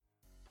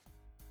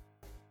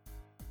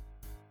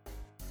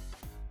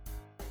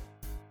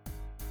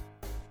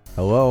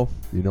Hello,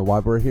 you know why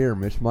we're here.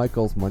 Mitch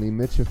Michaels, Money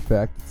Mitch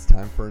Effect. It's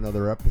time for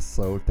another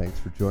episode. Thanks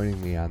for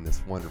joining me on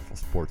this wonderful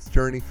sports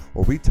journey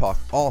where we talk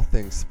all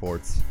things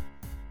sports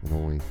in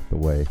only the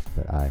way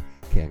that I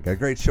can. Got a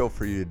great show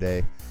for you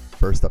today.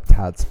 First up,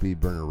 Todd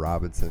Speedburner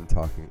Robinson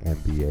talking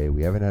NBA.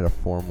 We haven't had a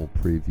formal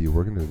preview.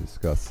 We're going to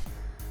discuss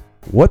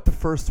what the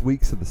first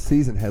weeks of the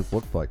season has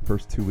looked like.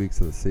 First 2 weeks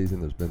of the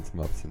season, there's been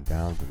some ups and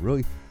downs and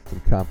really some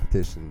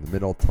competition in the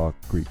middle. Talk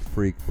Greek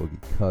Freak,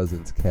 Boogie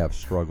Cousins, Cavs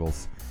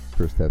struggles,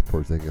 Kristaps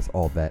Porzingis,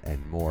 all that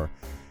and more.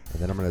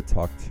 And then I'm going to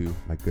talk to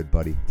my good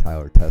buddy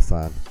Tyler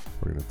Tesson.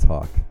 We're going to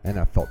talk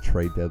NFL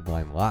trade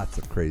deadline. Lots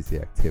of crazy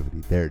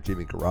activity there.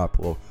 Jimmy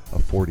Garoppolo, a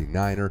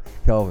 49er.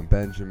 Kelvin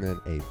Benjamin,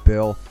 a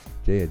Bill.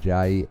 Jay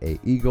Ajayi, a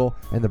Eagle.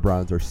 And the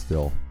Browns are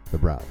still the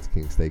Browns.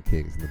 Kings stay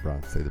Kings and the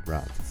Browns stay the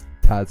Browns. It's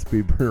Todd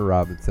Speedburner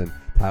Robinson,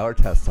 Tyler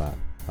Tesson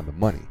on the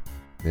Money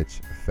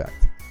Mitch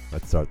Effect.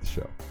 Let's start the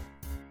show.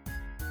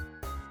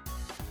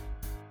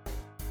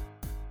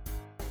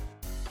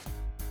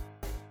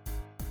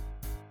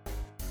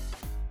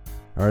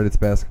 All right, it's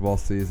basketball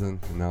season,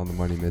 and now the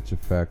Money Mitch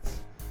Effect.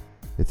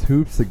 It's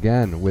hoops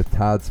again with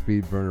Todd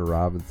Speedburner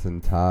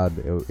Robinson. Todd,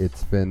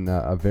 it's been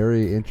a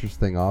very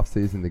interesting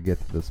offseason to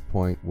get to this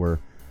point. We're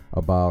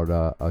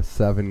about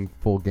 7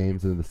 full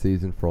games into the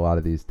season for a lot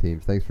of these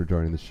teams. Thanks for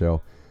joining the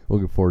show.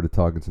 Looking forward to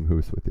talking some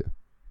hoops with you.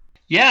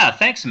 Yeah,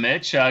 thanks,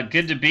 Mitch.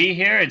 Good to be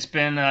here. It's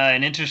been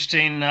an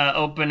interesting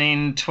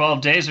opening 12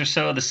 days or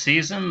so of the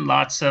season.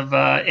 Lots of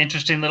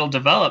interesting little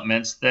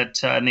developments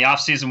that in the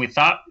offseason we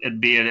thought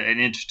it'd be an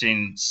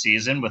interesting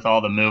season with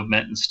all the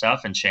movement and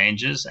stuff and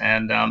changes.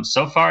 And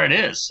so far it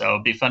is. So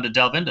it'll be fun to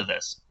delve into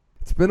this.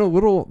 It's been a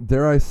little,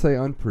 dare I say,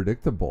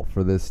 unpredictable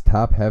for this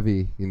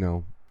top-heavy,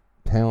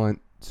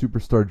 talent,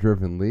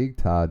 superstar-driven league,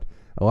 Todd.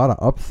 A lot of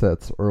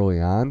upsets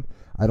early on.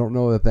 I don't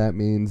know if that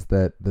means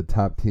that the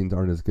top teams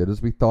aren't as good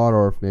as we thought,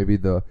 or if maybe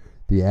the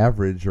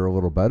average are a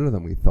little better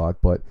than we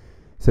thought. But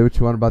say what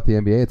you want about the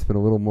NBA, it's been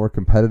a little more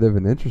competitive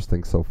and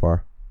interesting so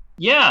far.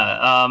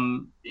 Yeah,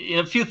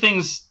 a few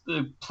things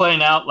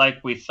playing out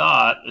like we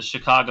thought.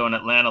 Chicago and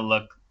Atlanta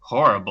look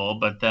horrible,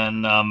 but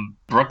then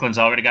Brooklyn's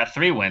already got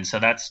 3 wins, so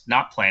that's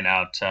not playing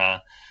out.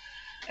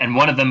 And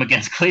one of them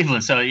against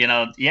Cleveland. So,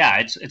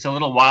 it's a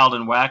little wild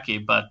and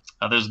wacky, but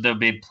there'll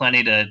be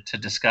plenty to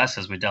discuss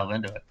as we delve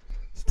into it.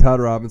 It's Todd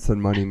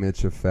Robinson, Money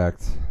Mitch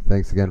Effect.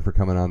 Thanks again for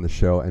coming on the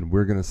show. And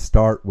we're going to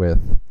start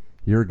with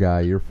your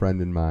guy, your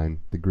friend and mine,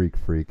 the Greek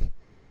Freak.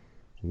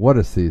 What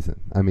a season.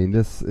 I mean,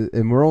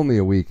 and we're only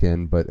a week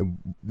in, but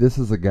this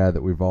is a guy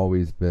that we've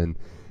always been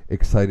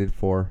excited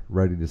for,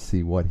 ready to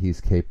see what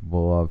he's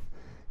capable of.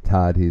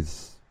 Todd,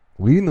 he's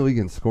leading the league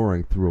in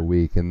scoring through a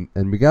week. And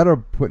we got to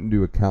put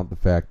into account the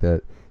fact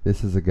that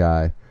this is a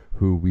guy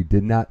who we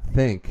did not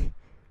think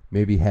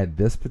maybe had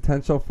this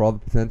potential for all the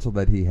potential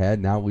that he had,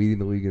 now leading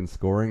the league in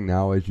scoring.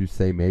 Now, as you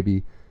say,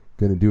 maybe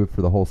going to do it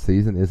for the whole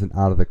season isn't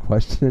out of the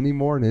question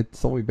anymore, and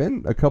it's only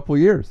been a couple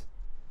of years.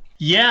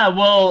 Yeah,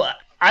 well,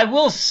 I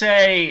will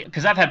say,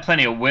 because I've had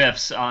plenty of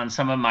whiffs on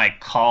some of my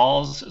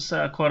calls,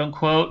 quote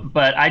unquote,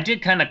 but I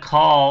did kind of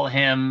call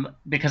him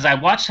because I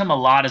watched him a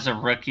lot as a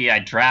rookie. I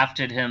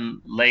drafted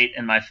him late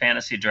in my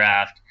fantasy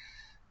draft,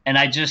 and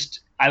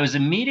I was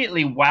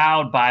immediately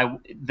wowed by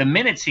the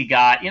minutes he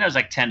got. It was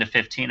like 10 to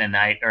 15 a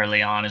night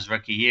early on his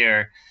rookie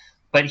year,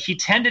 but he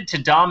tended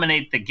to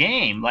dominate the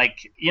game.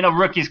 Like,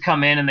 rookies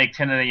come in and they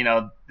tend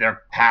to,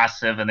 they're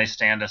passive and they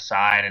stand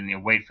aside and you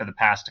wait for the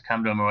pass to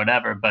come to him or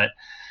whatever. But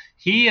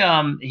he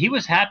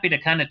was happy to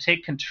kind of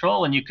take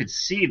control, and you could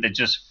see the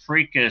just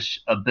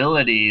freakish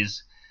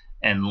abilities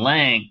and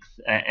length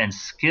and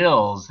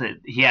skills. That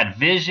he had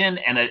vision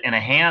and a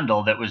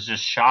handle that was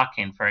just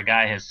shocking for a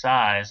guy his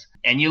size.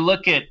 And you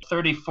look at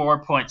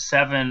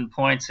 34.7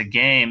 points a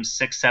game,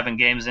 6-7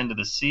 games into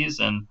the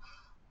season.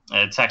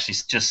 It's actually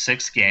just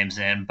 6 games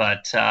in,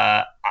 but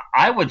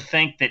I would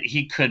think that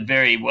he could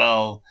very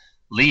well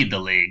lead the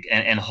league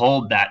and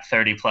hold that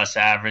 30-plus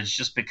average,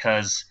 just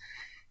because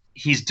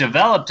he's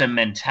developed a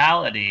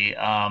mentality.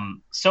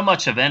 So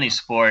much of any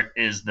sport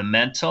is the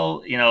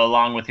mental,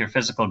 along with your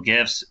physical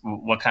gifts.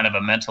 What kind of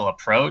a mental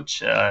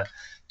approach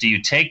do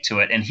you take to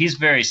it? And he's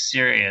very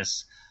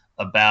serious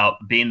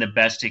about being the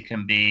best he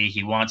can be.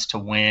 He wants to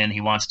win.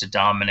 He wants to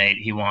dominate.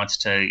 He wants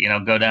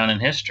to, go down in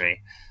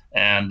history.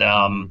 And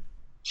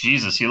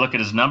Jesus, you look at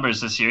his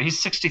numbers this year,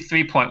 he's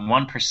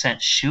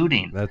 63.1%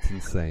 shooting. That's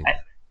insane.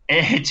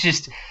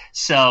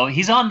 So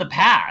he's on the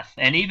path.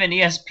 And even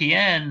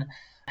ESPN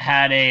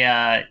had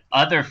a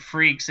other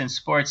freaks in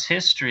sports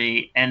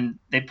history, and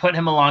they put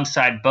him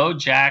alongside Bo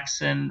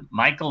Jackson,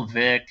 Michael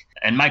Vick,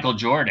 and Michael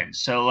Jordan.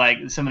 So like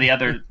some of the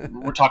other,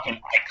 we're talking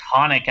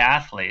iconic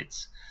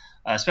athletes.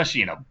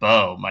 Especially,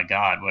 Bo, my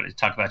God,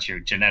 talk about your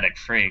genetic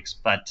freaks.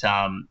 But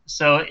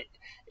so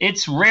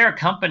it's rare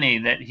company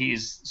that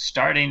he's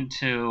starting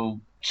to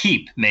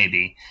keep,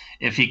 maybe,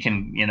 if he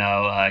can,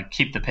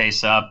 keep the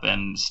pace up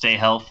and stay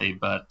healthy.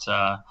 But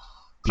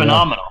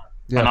phenomenal.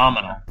 Yeah.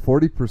 Phenomenal.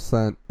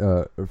 40%,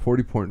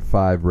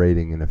 40.5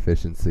 rating and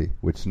efficiency,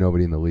 which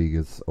nobody in the league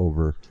is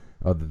over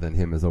other than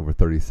him is over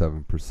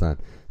 37%.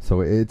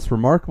 So it's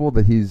remarkable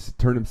that he's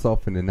turned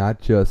himself into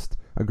not just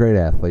a great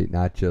athlete,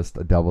 not just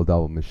a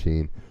double-double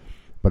machine,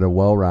 but a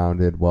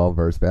well-rounded,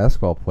 well-versed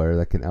basketball player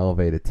that can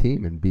elevate a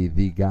team and be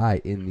the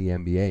guy in the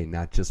NBA,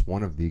 not just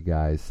one of the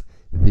guys,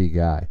 the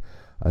guy.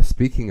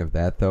 Speaking of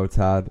that, though,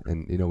 Todd,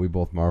 and we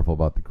both marvel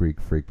about the Greek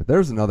Freak, but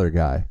there's another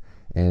guy,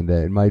 and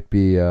it might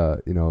be,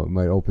 it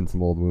might open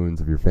some old wounds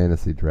of your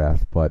fantasy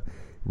draft, but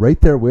right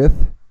there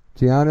with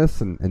Giannis,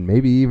 and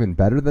maybe even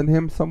better than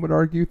him, some would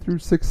argue, through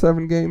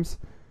 6-7 games,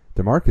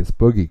 DeMarcus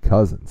Boogie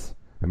Cousins.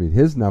 I mean,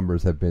 his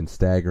numbers have been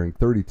staggering,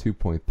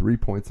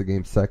 32.3 points a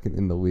game, second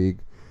in the league.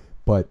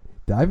 But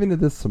dive into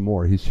this some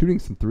more. He's shooting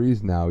some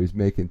threes now. He's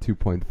making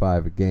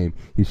 2.5 a game.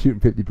 He's shooting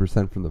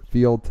 50% from the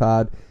field,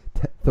 Todd.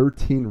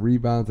 13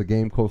 rebounds a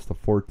game, close to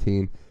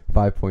 14,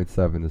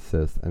 5.7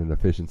 assists, and an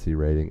efficiency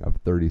rating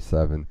of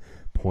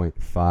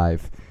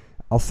 37.5.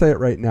 I'll say it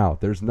right now.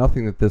 There's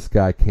nothing that this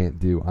guy can't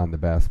do on the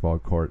basketball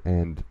court,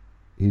 and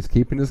he's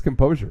keeping his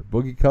composure.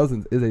 Boogie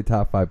Cousins is a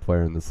top 5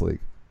 player in this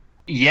league.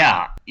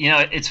 Yeah.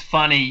 It's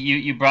funny.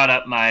 You brought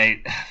up my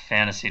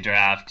fantasy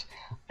draft.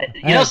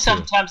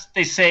 Sometimes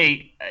they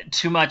say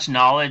too much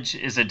knowledge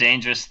is a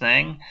dangerous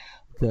thing.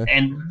 Okay.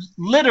 And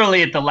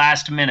literally at the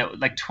last minute,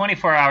 like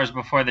 24 hours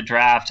before the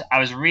draft, I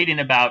was reading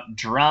about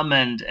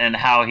Drummond and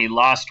how he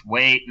lost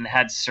weight and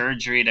had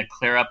surgery to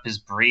clear up his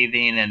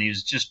breathing, and he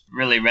was just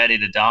really ready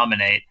to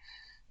dominate.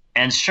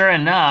 And sure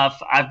enough,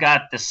 I've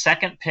got the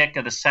second pick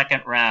of the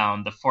second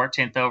round, the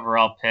 14th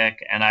overall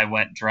pick, and I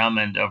went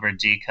Drummond over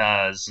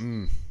D-Cuz.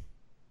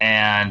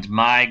 And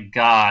my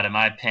God, am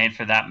I paying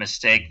for that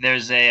mistake?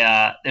 There's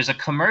a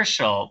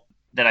commercial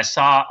that I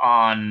saw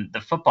on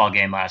the football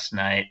game last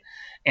night.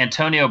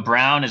 Antonio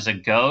Brown is a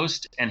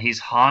ghost, and he's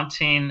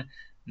haunting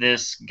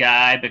this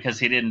guy because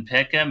he didn't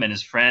pick him, and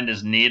his friend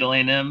is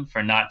needling him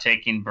for not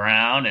taking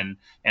Brown, and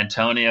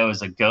Antonio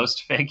is a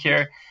ghost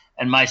figure.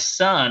 And my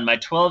son, my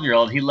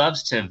 12-year-old, he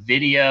loves to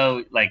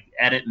video, like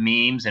edit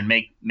memes and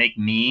make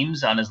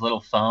memes on his little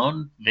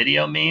phone,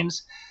 video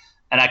memes.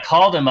 And I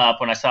called him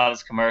up when I saw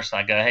this commercial.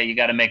 I go, hey, you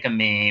got to make a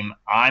meme.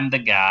 I'm the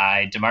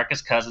guy.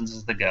 DeMarcus Cousins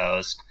is the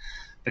ghost.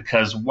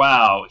 Because,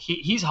 wow,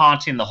 he's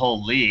haunting the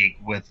whole league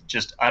with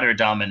just utter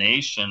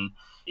domination.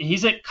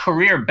 He's at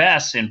career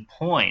best in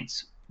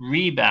points,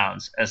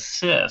 rebounds,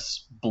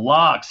 assists,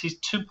 blocks. He's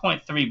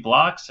 2.3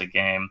 blocks a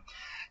game,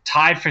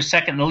 tied for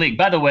second in the league.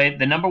 By the way,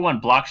 the number one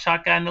block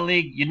shot guy in the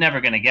league, you're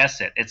never going to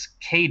guess it. It's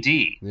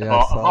KD,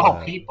 of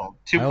all people,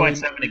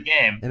 2.7 a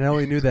game. And I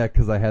only knew that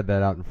because I had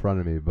that out in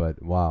front of me,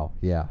 but wow,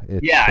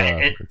 it's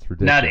ridiculous.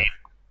 Nutty.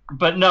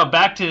 But no,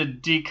 back to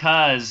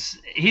D-Cuz.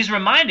 He's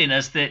reminding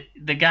us that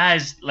the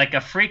guy's like a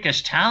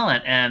freakish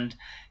talent, and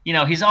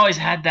he's always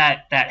had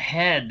that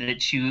head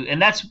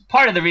and that's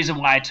part of the reason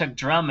why I took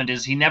Drummond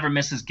is he never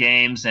misses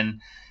games, and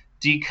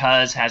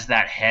D-Cuz has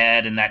that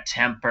head and that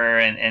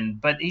temper,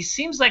 but he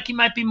seems like he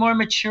might be more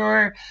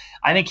mature.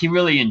 I think he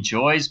really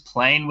enjoys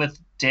playing with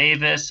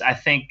Davis. I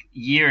think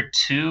year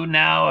 2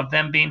 now of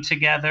them being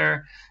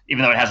together,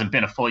 even though it hasn't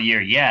been a full year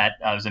yet.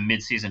 It was a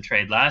midseason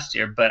trade last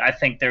year, but I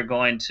think they're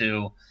going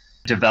to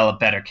develop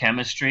better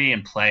chemistry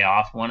and play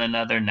off one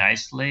another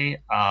nicely.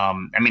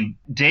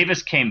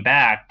 Davis came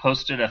back,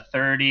 posted a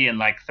 30 and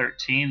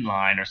 13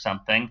 line or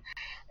something,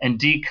 and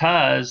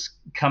D-Cuz,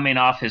 coming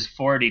off his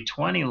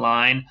 40-20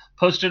 line,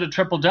 posted a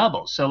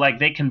triple-double. So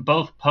they can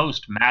both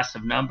post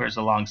massive numbers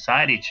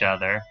alongside each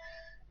other.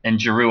 And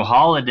Jrue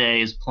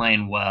Holiday is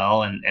playing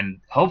well, and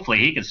hopefully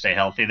he can stay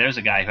healthy. There's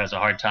a guy who has a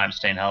hard time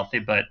staying healthy,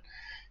 but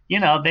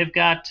they've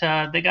got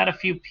a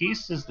few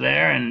pieces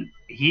there, and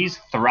he's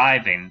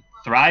thriving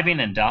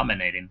and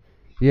dominating.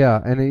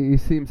 Yeah, and he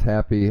seems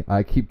happy.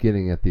 I keep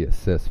getting at the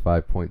assists,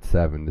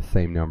 5.7, the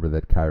same number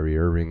that Kyrie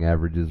Irving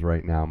averages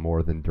right now,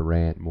 more than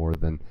Durant, more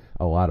than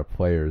a lot of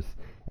players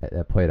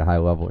that play at a high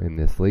level in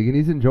this league, and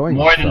he's enjoying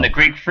more himself. Than the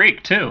Greek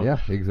Freak, too. Yeah,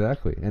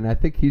 exactly. And I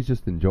think he's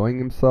just enjoying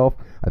himself.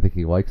 I think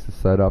he likes the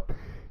setup.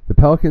 The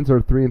Pelicans are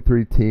a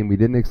 3-3 team. We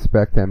didn't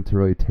expect them to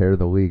really tear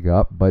the league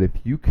up, but if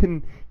you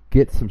can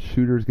get some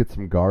shooters, get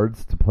some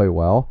guards to play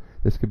well,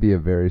 this could be a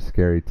very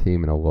scary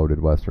team in a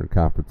loaded Western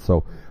Conference.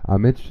 So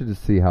I'm interested to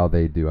see how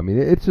they do. I mean,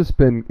 it's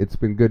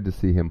been good to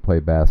see him play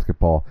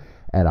basketball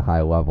at a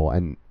high level.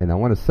 And I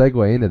want to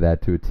segue into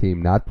that to a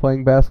team not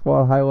playing basketball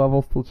at a high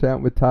level, still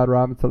chatting with Todd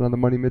Robinson on the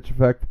Money Mitch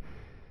Effect.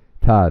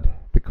 Todd,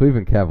 the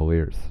Cleveland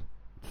Cavaliers.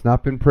 It's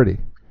not been pretty.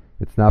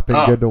 It's not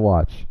been good to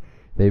watch.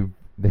 They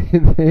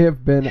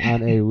have been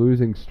on a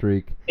losing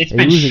streak. It's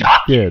been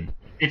shocking.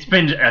 It's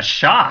been a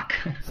shock.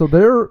 So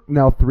they're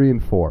now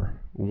 3-4.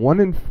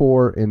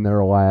 1-4 in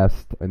their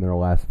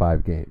last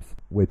 5 games,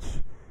 which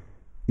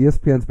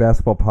ESPN's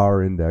Basketball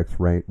Power Index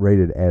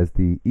rated as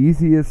the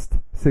easiest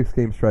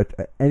 6-game stretch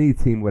any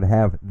team would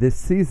have this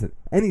season.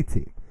 Any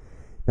team.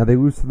 Now they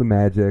lose to the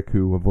Magic,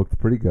 who have looked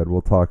pretty good.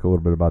 We'll talk a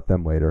little bit about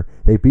them later.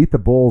 They beat the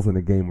Bulls in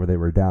a game where they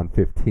were down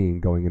 15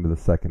 going into the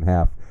second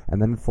half,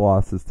 and then it's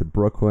losses to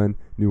Brooklyn,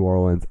 New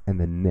Orleans, and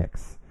the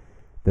Knicks.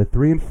 They're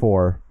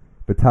 3-4.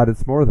 But Todd,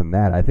 it's more than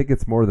that. I think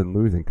it's more than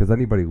losing, because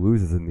anybody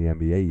loses in the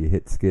NBA. You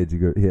hit skids,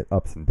 you hit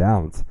ups and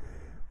downs.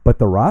 but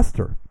the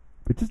roster,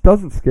 it just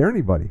doesn't scare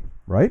anybody,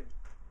 right?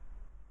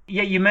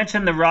 Yeah, you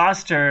mentioned the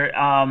roster,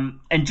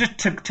 and just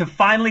to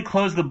finally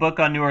close the book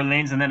on New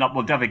Orleans, and then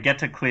we'll definitely get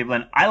to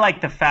Cleveland. I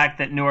like the fact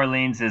that New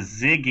Orleans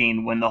is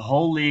zigging when the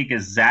whole league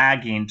is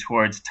zagging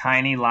towards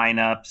tiny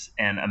lineups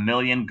and a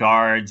million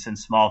guards and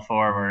small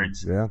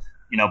forwards. Yeah.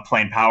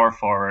 Playing power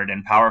forward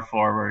and power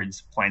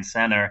forwards playing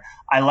center.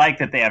 I like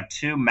that they have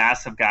two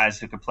massive guys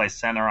who could play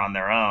center on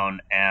their own,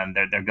 and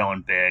they're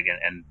going big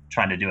and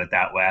trying to do it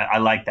that way. I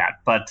like that,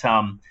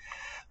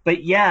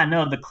 But yeah,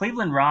 no, the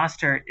Cleveland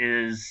roster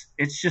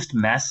it's just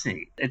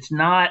messy. It's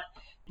not,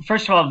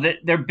 first of all,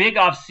 their big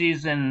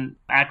offseason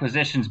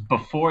acquisitions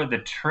before the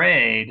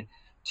trade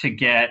to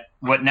get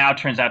what now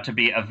turns out to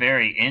be a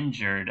very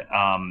injured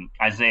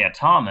Isaiah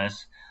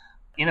Thomas,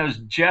 is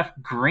Jeff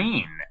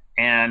Green.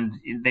 And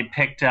they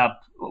picked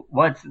up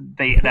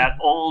that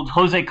old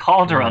Jose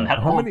Calderon. Yeah.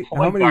 How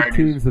many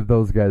teams have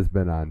those guys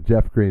been on?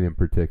 Jeff Green in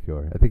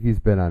particular. I think he's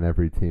been on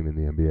every team in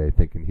the NBA,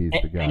 thinking he's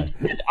the guy.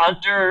 And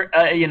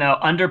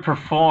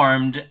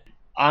underperformed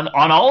on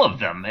all of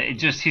them.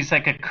 He's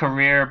like a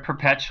career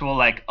perpetual,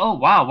 like, oh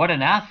wow, what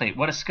an athlete,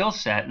 what a skill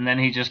set, and then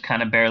he just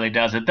kind of barely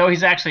does it. Though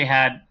he's actually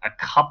had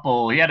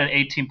he had an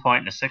 18-point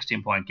and a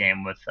 16-point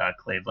game with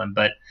Cleveland,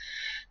 but.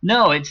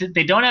 No,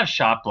 they don't have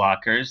shot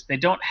blockers. They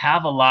don't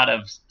have a lot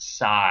of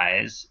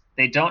size.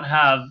 They don't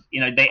have,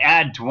 they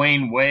add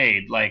Dwayne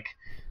Wade. Like,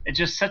 it's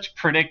just such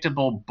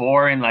predictable,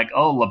 boring, like,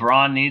 oh,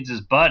 LeBron needs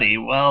his buddy.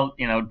 Well,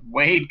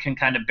 Wade can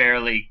kind of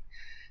barely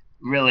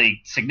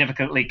really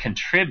significantly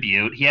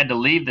contribute. He had to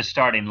leave the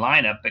starting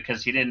lineup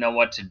because he didn't know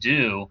what to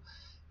do,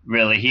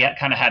 really. He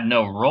kind of had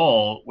no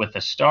role with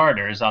the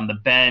starters. On the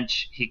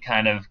bench, he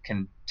kind of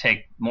can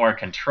take more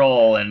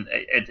control, and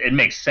it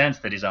makes sense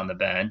that he's on the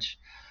bench.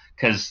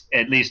 Because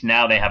at least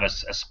now they have a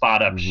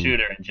spot-up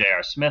shooter in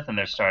J.R. Smith in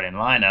their starting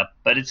lineup,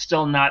 but it's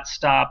still not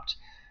stopped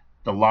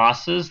the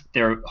losses.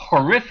 They're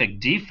horrific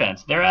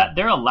defense. They're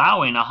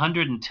allowing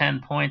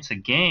 110 points a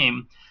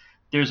game.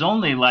 There's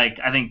only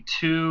I think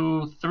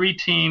 2-3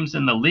 teams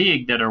in the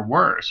league that are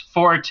worse.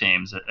 4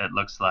 teams it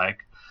looks like,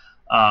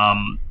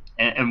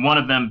 and one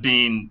of them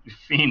being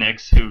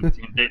Phoenix, who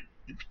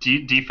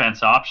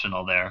defense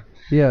optional there.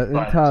 Yeah,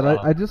 and Todd,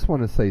 I just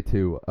want to say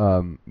too,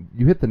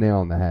 you hit the nail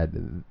on the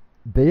head.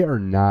 They are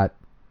not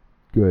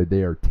good.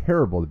 They are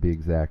terrible, to be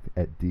exact,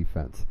 at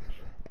defense.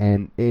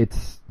 And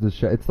it's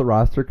the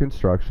roster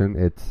construction.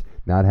 It's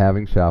not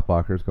having shot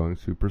blockers, going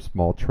super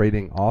small,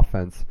 trading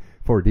offense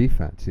for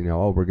defense.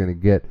 We're going to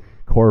get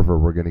Korver,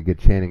 we're going to get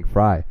Channing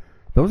Frye.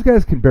 Those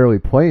guys can barely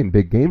play in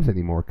big games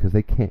anymore because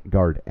they can't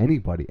guard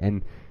anybody.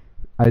 And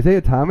Isaiah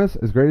Thomas,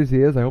 as great as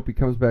he is, I hope he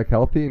comes back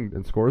healthy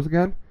and scores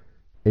again.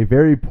 A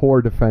very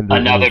poor defender.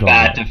 Another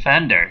bad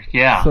defender,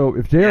 yeah. So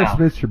if J.R.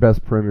 Smith's your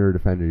best perimeter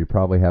defender, you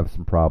probably have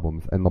some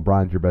problems. And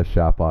LeBron's your best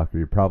shot blocker,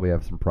 you probably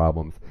have some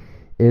problems.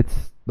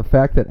 It's the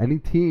fact that any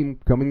team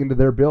coming into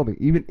their building,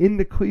 even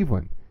into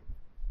Cleveland,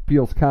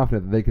 feels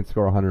confident that they can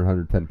score 100,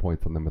 110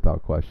 points on them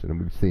without question. And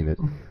we've seen it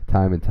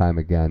time and time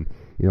again.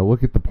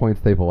 Look at the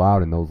points they've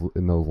allowed in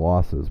those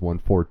losses.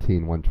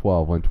 114,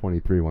 112,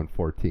 123,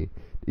 114.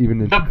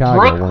 Even in the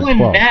Chicago, Brooklyn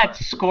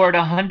Nets scored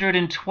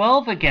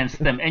 112 against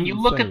them, and you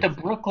look at the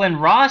Brooklyn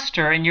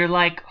roster, and you're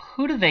like,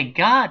 who do they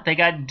got? They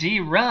got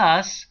D.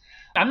 Russ.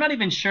 I'm not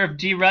even sure if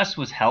D. Russ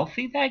was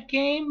healthy that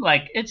game.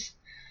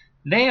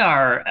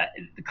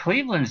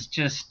 Cleveland's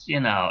just,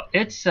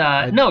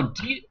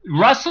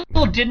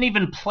 Russell didn't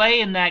even play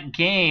in that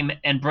game,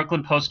 and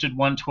Brooklyn posted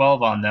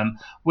 112 on them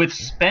with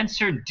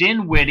Spencer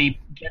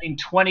Dinwiddie getting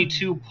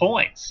 22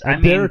 points.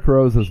 Derrick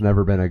Rose has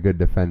never been a good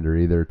defender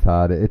either,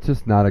 Todd. It's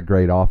just not a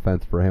great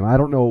offense for him. I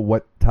don't know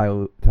what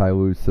Ty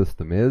Lue's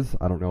system is.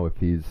 I don't know if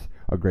he's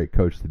a great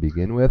coach to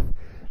begin with.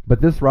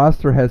 But this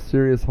roster has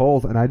serious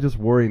holes, and I just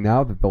worry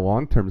now that the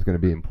long term is going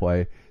to be in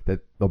play,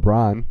 that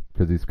LeBron,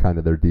 because he's kind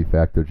of their de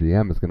facto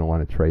GM, is going to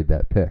want to trade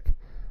that pick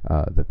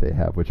that they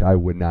have, which I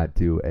would not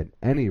do in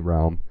any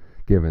realm,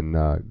 given,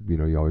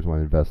 you always want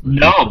to invest in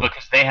the future.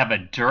 Because they have a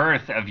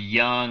dearth of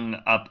young,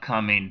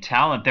 upcoming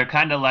talent. They're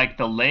kind of like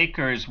the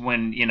Lakers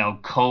when,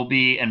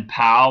 Kobe and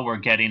Powell were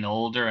getting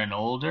older and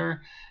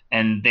older,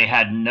 and they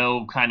had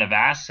no kind of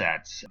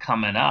assets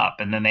coming up,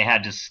 and then they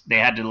had to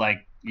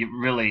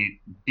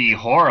really be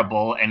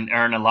horrible and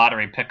earn a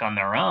lottery pick on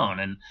their own.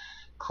 And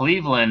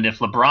Cleveland, if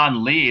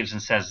LeBron leaves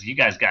and says, you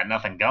guys got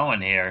nothing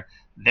going here,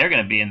 they're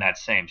going to be in that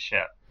same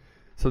ship.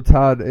 So,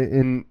 Todd,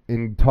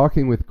 in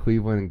talking with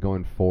Cleveland and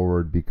going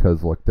forward,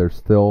 because, look, they're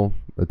still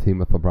a team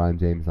with LeBron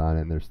James on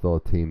it, and they're still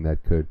a team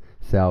that could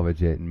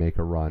salvage it and make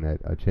a run at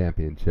a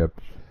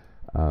championship.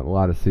 A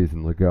lot of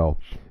seasons to go.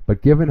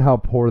 But given how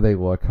poor they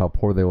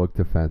look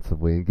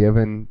defensively, and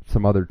given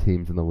some other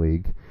teams in the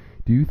league,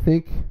 do you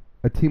think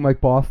a team like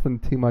Boston,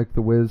 a team like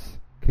the Wiz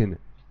can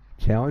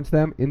challenge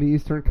them in the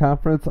Eastern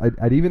Conference?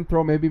 I'd even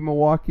throw maybe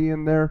Milwaukee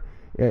in there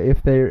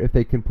if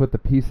they can put the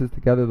pieces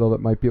together, though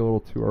that might be a little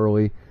too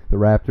early. The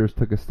Raptors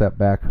took a step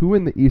back. Who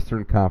in the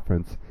Eastern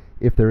Conference,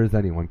 if there is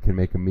anyone, can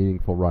make a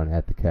meaningful run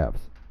at the Cavs?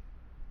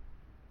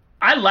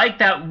 I like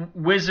that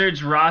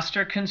Wizards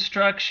roster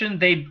construction.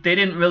 They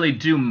didn't really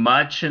do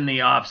much in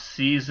the off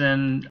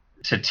season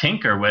to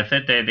tinker with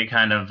it. They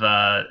kind of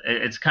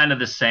it's kind of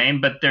the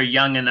same, but they're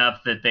young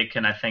enough that they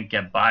can, I think,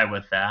 get by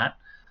with that.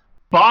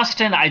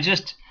 Boston,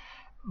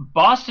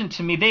 Boston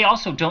to me, they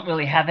also don't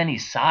really have any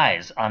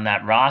size on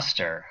that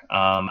roster.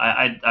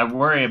 I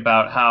worry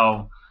about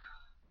how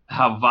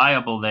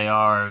viable they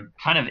are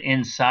kind of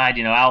inside.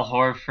 Al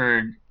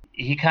Horford,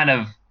 he kind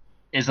of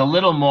is a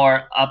little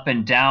more up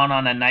and down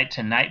on a night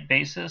to night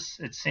basis,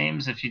 it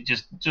seems. If you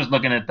just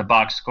looking at the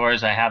box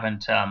scores, I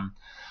haven't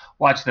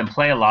watched them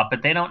play a lot,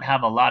 but they don't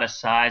have a lot of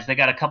size. They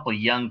got a couple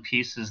young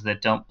pieces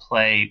that don't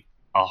play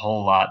a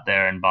whole lot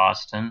there in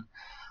Boston.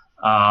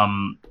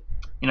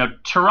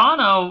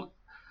 Toronto,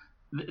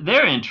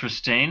 they're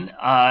interesting.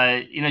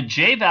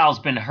 J-Val's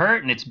been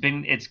hurt, and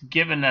it's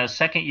given a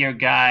second year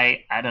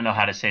guy, I don't know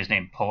how to say his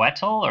name,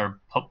 Poeltl or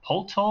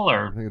Poltl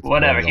or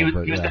whatever.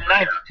 Poeltl, he was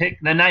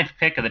the ninth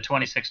pick of the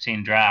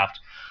 2016 draft.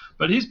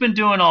 But he's been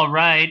doing all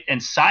right,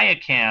 and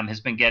Siakam has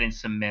been getting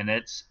some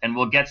minutes, and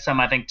we'll get some,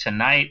 I think,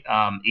 tonight.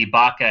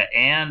 Ibaka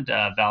and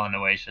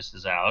Valanciunas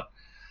is out.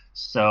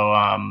 So,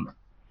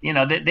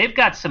 they've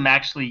got some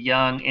actually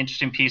young,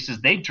 interesting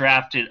pieces. They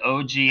drafted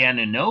OG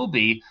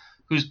Anunoby,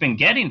 who's been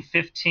getting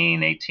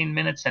 15, 18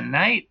 minutes a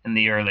night in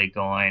the early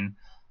going.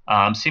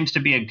 Seems to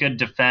be a good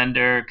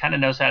defender, kind of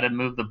knows how to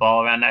move the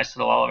ball around, nice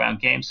little all-around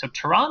game. So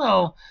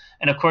Toronto,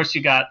 and of course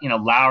you got,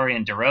 Lowry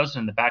and DeRozan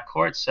in the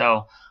backcourt.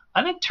 So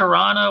I think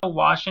Toronto,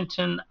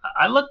 Washington,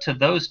 I look to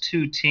those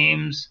two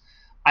teams.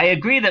 I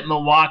agree that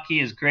Milwaukee,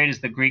 as great as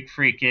the Greek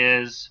Freak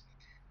is,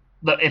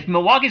 but if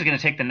Milwaukee's going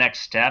to take the next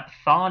step,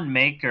 Thon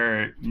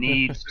Maker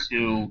needs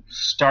to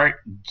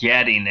start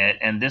getting it.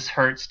 And this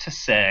hurts to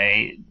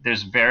say.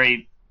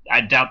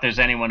 I doubt there's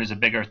anyone who's a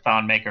bigger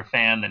Thon Maker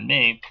fan than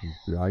me.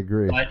 I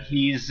agree. But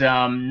he's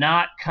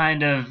not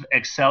kind of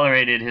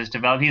accelerated his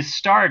development. He's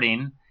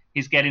starting.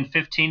 He's getting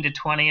 15 to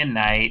 20 a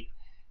night.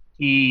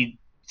 He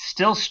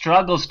still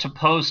struggles to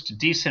post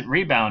decent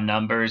rebound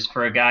numbers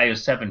for a guy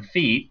who's 7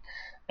 feet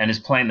and is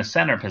playing the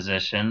center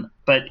position,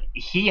 but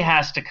he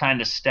has to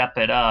kind of step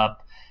it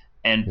up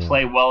and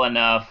play well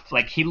enough.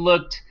 Like he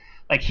looked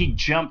like he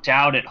jumped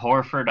out at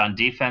Horford on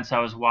defense I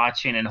was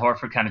watching, and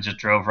Horford kind of just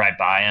drove right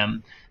by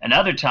him. And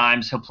other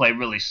times he'll play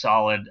really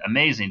solid,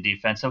 amazing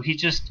defense. So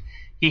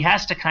he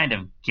has to kind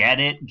of get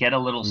a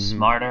little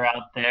smarter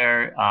out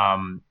there,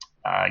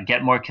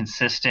 get more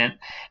consistent.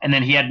 And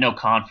then he had no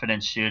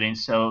confidence shooting.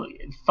 So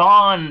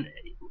Thon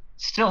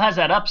still has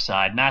that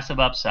upside, massive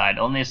upside,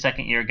 only a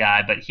second-year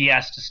guy, but he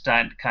has to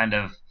start kind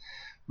of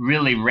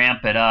really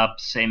ramp it up,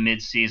 say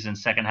mid-season,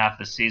 second half of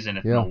the season,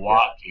 if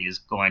Milwaukee is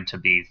going to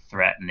be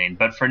threatening.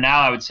 But for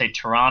now, I would say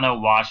Toronto,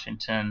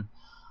 Washington,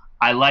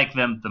 I like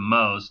them the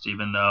most,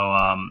 even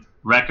though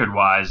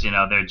record-wise,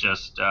 they're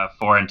just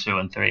 4-2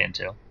 and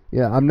 3-2.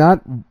 Yeah, I'm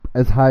not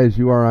as high as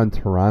you are on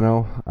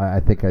Toronto.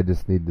 I think I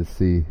just need to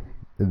see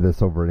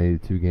this over an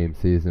 82-game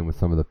season with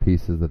some of the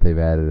pieces that they've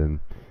added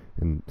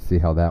and see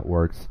how that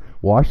works.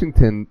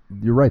 Washington,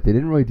 you're right, they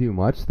didn't really do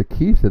much. The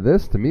key to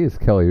this, to me, is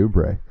Kelly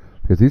Oubre,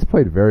 because he's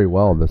played very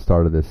well at the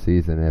start of this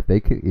season. And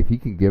if he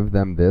can give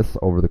them this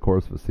over the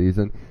course of a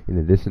season, in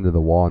addition to the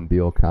Wall and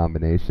Beal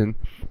combination,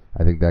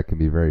 I think that can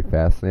be very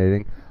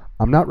fascinating.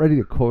 I'm not ready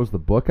to close the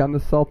book on the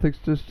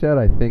Celtics just yet.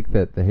 I think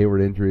that the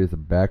Hayward injury is a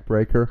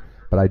backbreaker,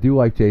 but I do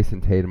like Jason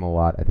Tatum a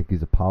lot. I think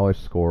he's a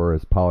polished scorer,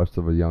 as polished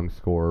of a young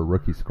scorer,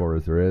 rookie scorer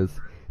as there is.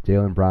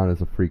 Jaylen Brown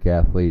is a freak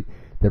athlete.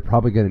 They're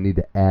probably going to need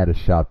to add a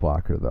shot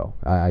blocker, though.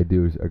 I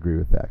do agree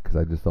with that, because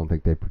I just don't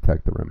think they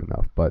protect the rim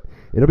enough. But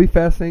it'll be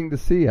fascinating to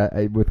see.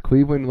 With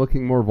Cleveland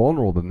looking more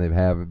vulnerable than they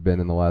have been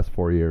in the last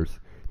 4 years,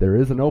 there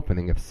is an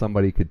opening if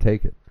somebody could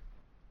take it.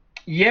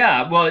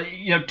 Yeah, well,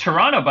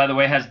 Toronto, by the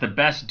way, has the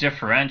best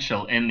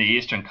differential in the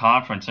Eastern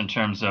Conference in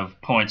terms of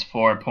points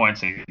for,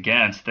 points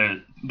against.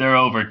 They're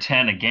over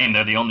 10 a game.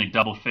 They're the only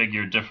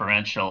double-figure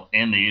differential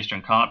in the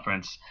Eastern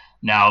Conference.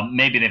 Now,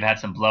 maybe they've had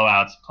some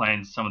blowouts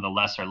playing some of the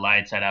lesser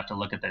lights. I'd have to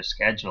look at their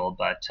schedule,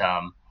 but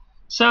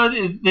so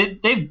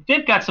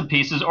they've got some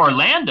pieces.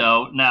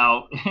 Orlando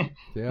now,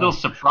 little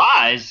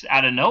surprise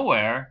out of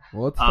nowhere.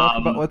 Well,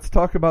 let's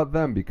talk about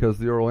them, because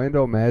the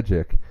Orlando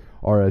Magic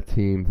are a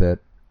team that,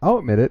 I'll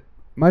admit it,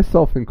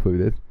 myself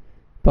included,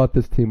 thought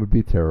this team would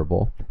be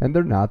terrible, and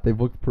they're not. They've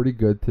looked pretty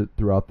good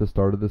throughout the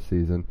start of the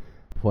season,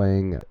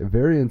 playing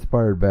very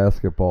inspired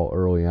basketball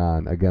early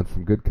on against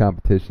some good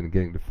competition,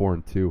 getting to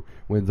 4-2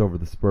 wins over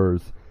the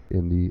Spurs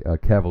in the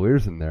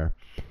Cavaliers in there.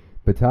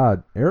 But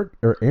Todd,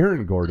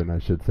 Aaron Gordon, I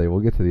should say, we'll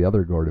get to the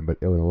other Gordon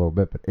in a little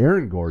bit, but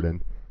Aaron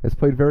Gordon has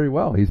played very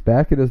well. He's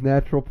back in his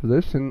natural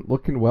position,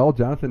 looking well.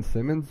 Jonathan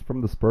Simmons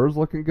from the Spurs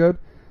looking good.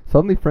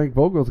 Suddenly Frank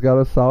Vogel's got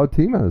a solid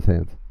team on his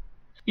hands.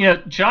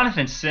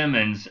 Jonathan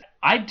Simmons,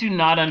 I do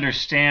not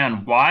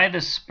understand why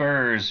the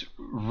Spurs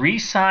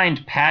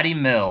re-signed Patty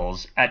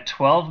Mills at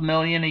 $12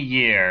 million a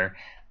year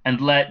and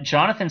let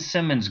Jonathan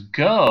Simmons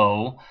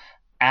go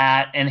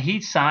and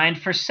he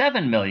signed for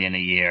 $7 million a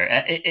year.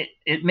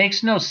 It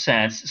makes no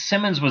sense.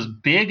 Simmons was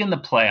big in the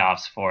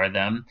playoffs for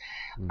them.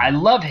 I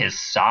love his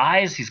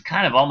size. He's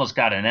kind of almost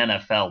got an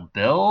NFL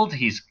build.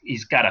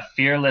 He's got a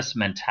fearless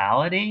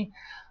mentality.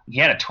 He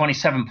had a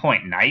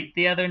 27-point night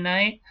the other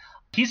night.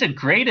 He's a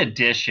great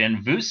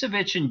addition.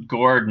 Vucevic and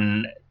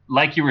Gordon,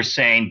 like you were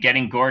saying,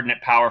 getting Gordon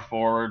at power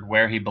forward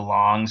where he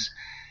belongs.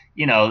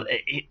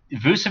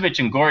 Vucevic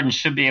and Gordon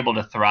should be able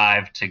to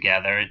thrive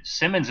together.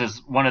 Simmons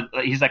is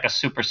he's like a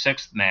super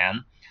sixth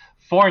man.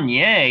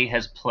 Fournier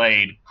has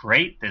played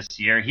great this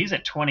year. He's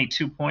at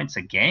 22 points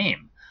a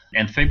game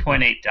and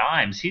 3.8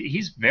 dimes.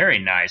 He's very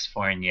nice,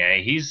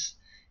 Fournier. He's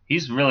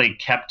really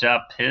kept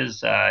up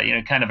his,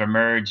 kind of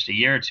emerged a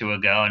year or two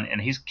ago, and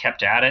he's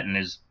kept at it and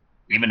is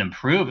even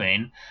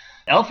improving.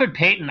 Elfrid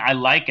Payton, I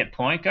like at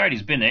point guard.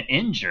 He's been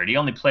injured. He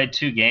only played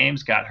 2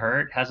 games, got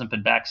hurt, hasn't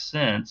been back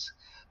since.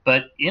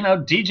 But,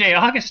 DJ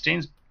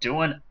Augustine's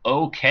doing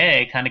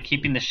okay, kind of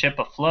keeping the ship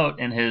afloat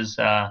in his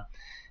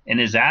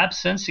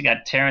absence. You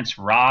got Terrence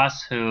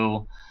Ross,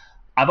 who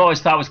I've always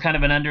thought was kind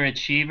of an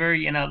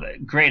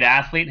underachiever, great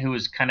athlete who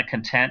was kind of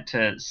content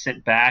to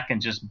sit back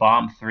and just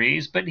bomb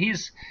threes. But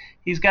he's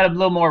got a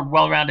little more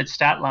well-rounded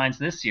stat lines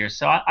this year.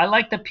 So I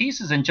like the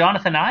pieces. And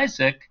Jonathan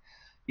Isaac,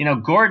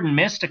 Gordon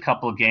missed a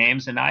couple of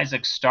games, and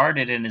Isaac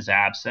started in his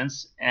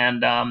absence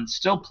and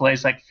still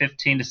plays like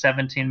 15 to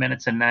 17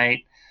 minutes a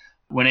night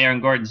when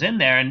Aaron Gordon's in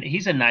there, and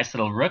he's a nice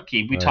little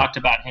rookie. We talked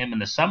about him in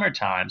the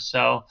summertime.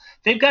 So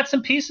they've got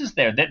some pieces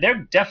there.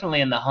 They're definitely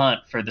in the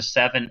hunt for the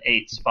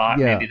 7-8 spot,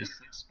 maybe the 6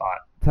 spot.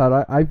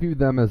 Todd, I view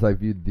them as I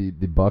viewed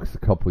the Bucks a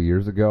couple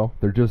years ago.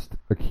 They're just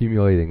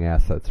accumulating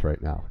assets right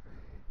now.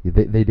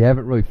 They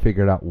haven't really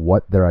figured out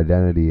what their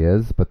identity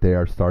is, but they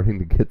are starting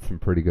to get some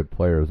pretty good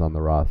players on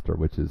the roster,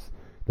 which is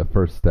the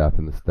first step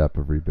in the step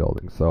of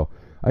rebuilding. So,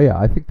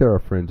 I think they're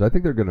a fringe. I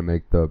think they're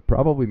going to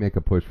probably make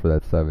a push for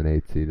that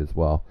 7-8 seed as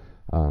well.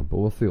 But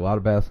we'll see. A lot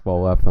of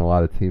basketball left and a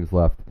lot of teams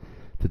left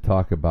to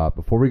talk about.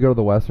 Before we go to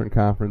the Western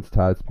Conference,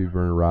 Todd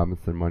Speedburner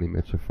Robinson, Money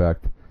Mitch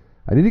Effect,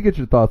 I need to get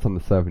your thoughts on the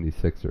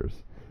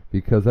 76ers,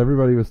 because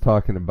everybody was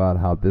talking about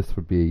how this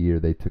would be a year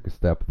they took a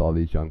step with all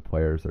these young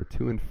players. They're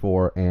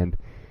 2-4, and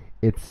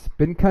it's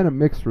been kind of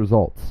mixed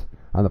results.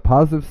 On the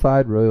positive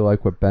side, really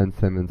like what Ben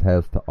Simmons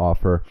has to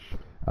offer.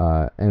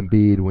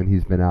 Embiid, when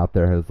he's been out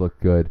there, has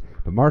looked good.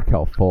 But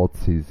Markelle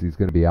Fultz, he's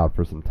going to be out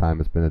for some time.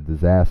 It's been a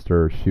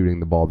disaster shooting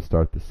the ball to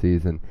start the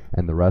season,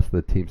 and the rest of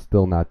the team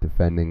still not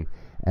defending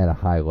at a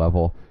high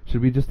level.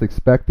 Should we just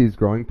expect these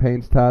growing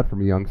pains, Todd,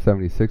 from a young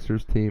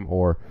 76ers team,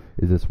 or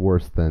is this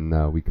worse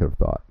than we could have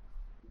thought?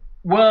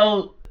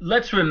 Well,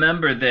 let's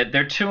remember that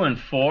they're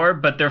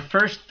 2-4, but their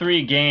first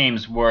 3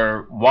 games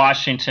were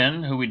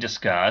Washington, who we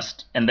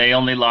discussed, and they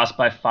only lost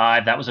by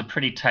 5. That was a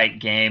pretty tight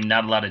game,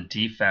 not a lot of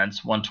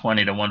defense,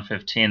 120 to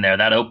 115 there.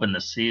 That opened the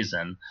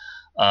season.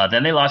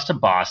 Then they lost to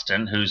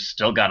Boston, who's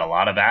still got a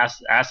lot of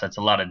assets,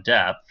 a lot of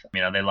depth.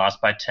 They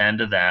lost by 10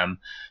 to them.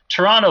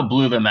 Toronto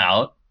blew them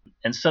out,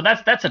 and so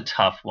that's a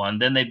tough one.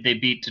 Then they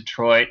beat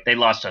Detroit. They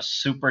lost a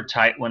super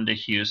tight one to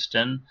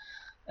Houston.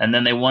 And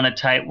then they won a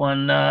tight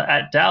one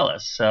at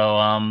Dallas. So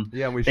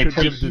we should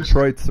give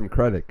Detroit some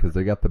credit because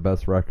they got the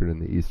best record in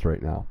the East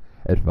right now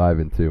at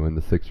 5-2, and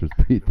the Sixers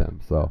beat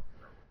them. So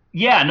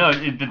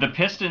the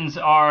Pistons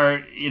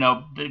are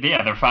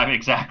they're 5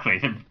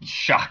 exactly,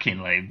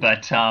 shockingly.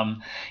 But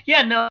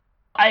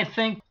I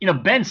think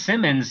Ben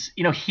Simmons,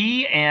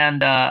 he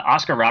and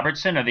Oscar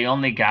Robertson are the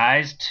only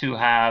guys to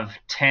have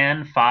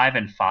 10, 5,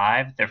 and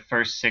 5 their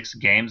first 6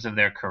 games of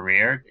their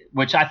career,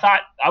 which I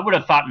would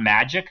have thought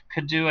Magic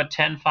could do a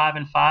 10, 5,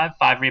 and 5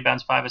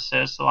 rebounds, 5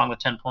 assists, along with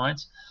 10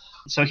 points.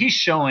 So he's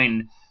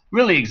showing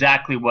really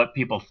exactly what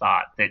people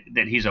thought,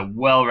 that he's a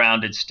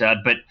well-rounded stud.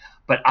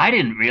 But I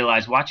didn't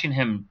realize, watching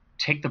him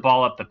take the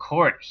ball up the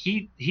court,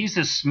 he's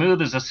as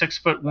smooth as a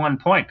 6'1"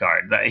 point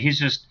guard. He's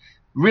just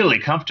really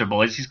comfortable.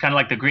 He's kind of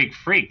like the Greek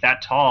freak,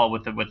 that tall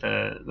with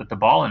the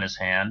ball in his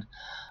hand.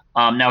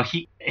 Now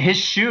his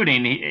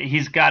shooting,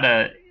 he's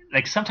got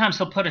sometimes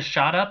he'll put a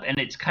shot up and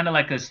it's kind of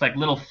like this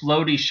little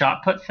floaty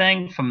shot put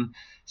thing from,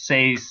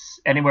 say,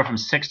 anywhere from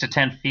 6 to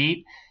 10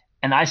 feet.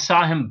 And I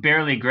saw him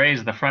barely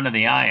graze the front of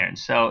the iron.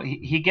 So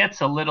he gets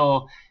a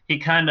little,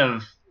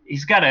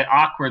 he's got an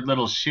awkward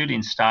little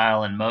shooting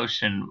style and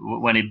motion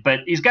but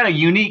he's got a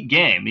unique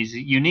game. He's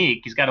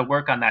unique. He's got to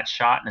work on that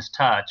shot and his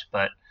touch,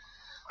 but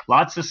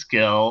lots of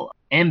skill.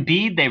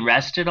 Embiid, they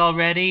rested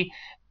already.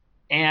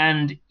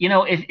 And,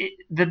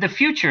 the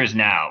future is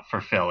now for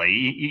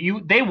Philly.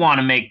 They want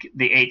to make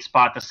the 8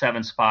 spot, the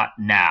 7 spot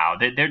now.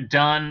 They're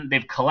done.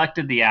 They've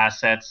collected the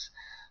assets.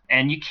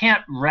 And you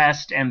can't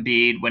rest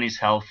Embiid when he's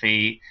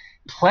healthy.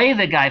 Play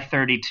the guy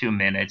 32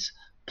 minutes.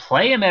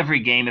 Play him every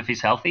game if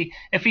he's healthy.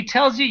 If he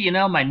tells you,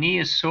 my knee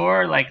is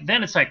sore,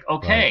 then it's like,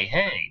 okay,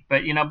 right. Hey.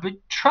 But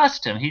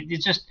trust him.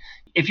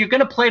 If you're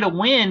going to play to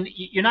win,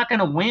 you're not going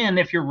to win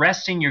if you're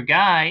resting your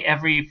guy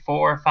every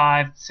 4,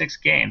 5, 6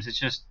 games. It's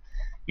just,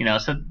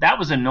 so that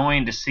was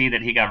annoying to see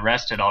that he got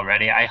rested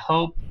already. I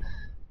hope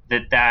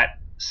that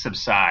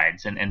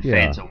subsides and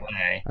Yeah. fades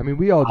away. I mean,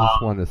 we all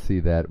just want to see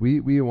that.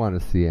 We want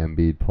to see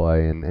Embiid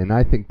play, and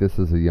I think this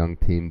is a young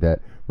team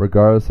that,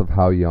 regardless of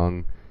how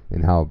young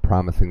and how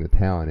promising the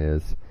talent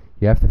is,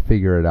 you have to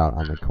figure it out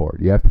on the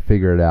court. You have to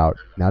figure it out,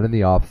 not in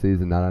the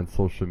offseason, not on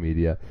social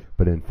media,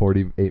 but in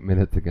 48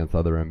 minutes against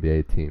other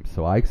NBA teams.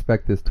 So I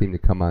expect this team to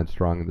come on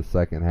strong in the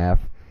second half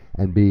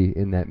and be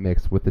in that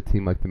mix with a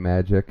team like the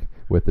Magic,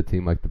 with a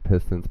team like the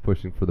Pistons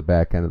pushing for the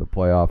back end of the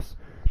playoffs.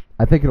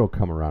 I think it'll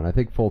come around. I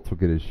think Fultz will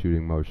get his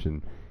shooting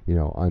motion,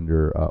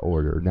 under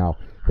order. Now,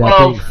 that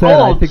being said,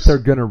 I think they're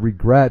going to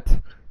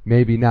regret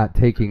maybe not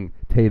taking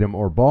Tatum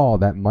or Ball.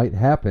 That might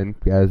happen,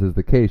 as is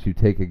the case. You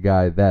take a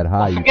guy that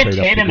high, you trade up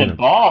Tatum and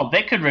Ball.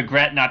 They could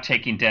regret not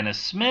taking Dennis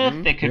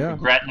Smith. They could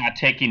regret not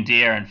taking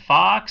De'Aaron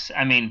Fox.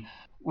 I mean,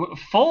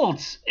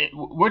 Fultz,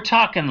 we're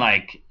talking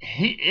like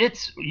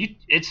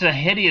it's a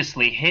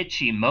hideously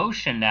hitchy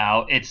motion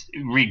now. It's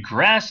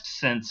regressed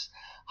since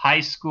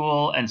high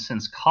school and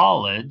since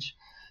college.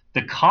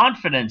 The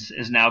confidence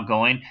is now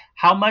going.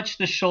 How much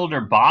the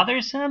shoulder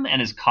bothers him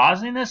and is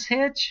causing this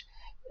hitch?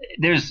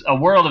 There's a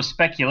world of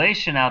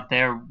speculation out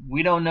there.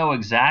 We don't know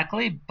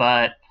exactly,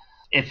 but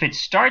if it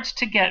starts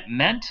to get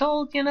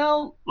mental,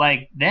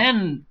 I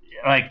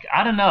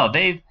don't know.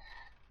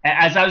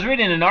 As I was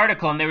reading an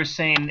article, and they were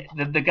saying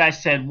the guy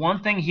said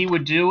one thing he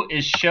would do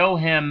is show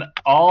him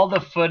all the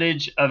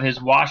footage of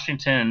his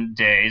Washington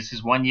days,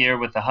 his 1 year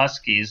with the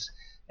Huskies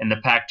in the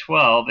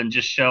Pac-12, and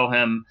just show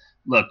him,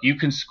 look, you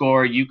can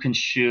score, you can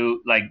shoot,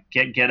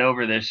 get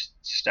over this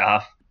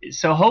stuff.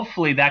 So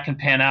hopefully that can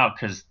pan out,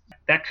 because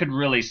that could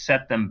really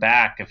set them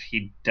back if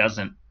he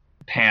doesn't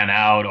pan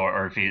out,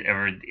 or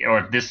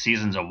if this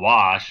season's a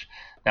wash.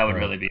 That would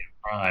really be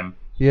a crime.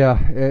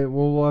 Yeah,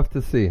 we'll have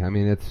to see. I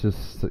mean, it's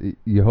just,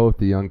 you hope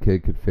the young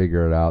kid could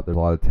figure it out. There's a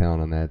lot of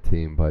talent on that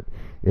team, but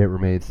it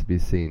remains to be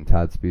seen.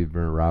 Todd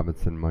Speedburner,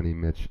 Robinson, Money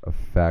Mitch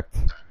effect.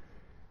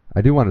 I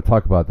do want to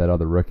talk about that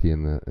other rookie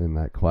in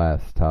that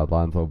class, Todd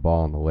Lonzo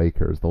Ball and the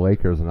Lakers. The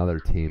Lakers, another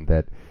team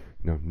that,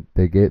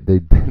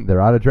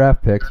 they're out of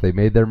draft picks. They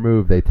made their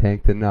move. They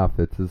tanked enough.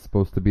 This is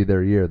supposed to be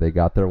their year. They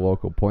got their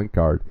local point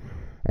guard.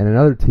 And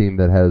another team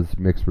that has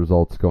mixed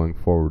results going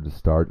forward to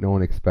start. No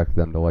one expected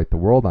them to light the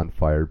world on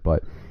fire,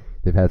 but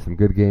they've had some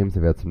good games.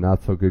 They've had some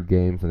not so good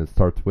games, and it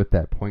starts with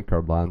that point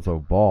guard, Lonzo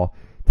Ball.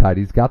 Todd,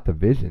 he's got the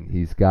vision.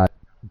 He's got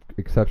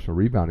exceptional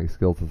rebounding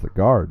skills as a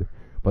guard,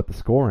 but the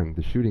scoring,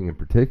 the shooting in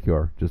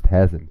particular, just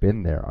hasn't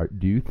been there.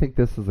 Do you think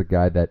this is a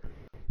guy that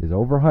is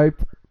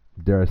overhyped,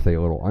 dare I say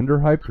a little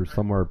underhyped, or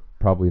somewhere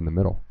probably in the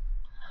middle?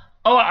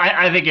 Oh,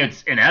 I think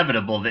it's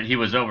inevitable that he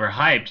was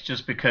overhyped,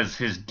 just because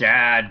his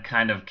dad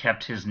kind of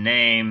kept his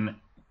name,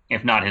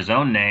 if not his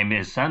own name,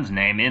 his son's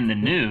name, in the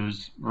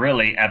news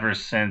really ever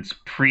since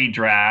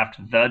pre-draft,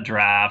 the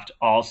draft,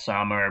 all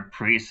summer,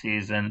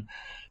 preseason.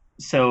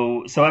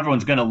 So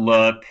everyone's going to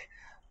look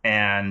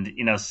and,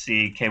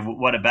 see, okay,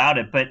 what about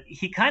it? But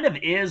he kind of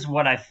is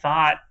what I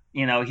thought.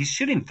 He's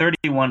shooting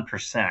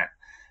 31%.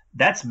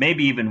 That's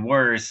maybe even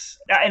worse.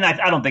 And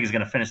I don't think he's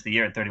going to finish the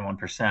year at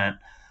 31%.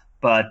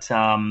 But,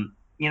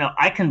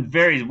 I can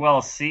very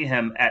well see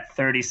him at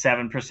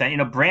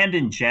 37%.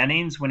 Brandon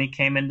Jennings, when he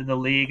came into the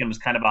league and was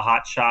kind of a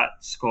hot shot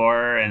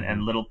scorer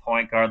and little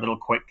point guard, little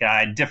quick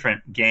guy,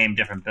 different game,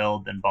 different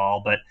build than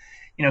Ball. But,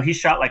 he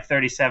shot like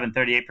 37,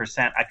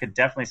 38%. I could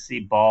definitely see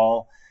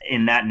Ball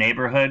in that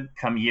neighborhood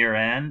come year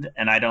end.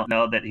 And I don't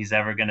know that he's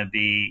ever going to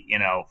be,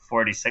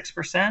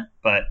 46%.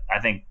 But I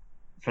think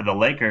for the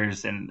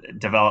Lakers and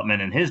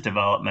his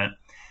development,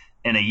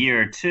 in a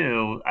year or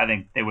two, I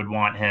think they would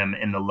want him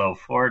in the low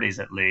 40s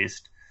at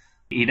least.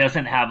 He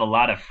doesn't have a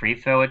lot of free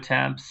throw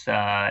attempts.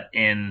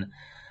 In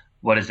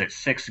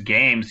 6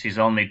 games, he's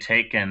only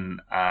taken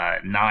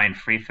 9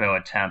 free throw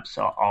attempts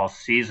all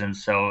season.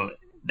 So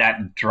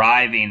that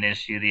driving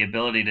issue, the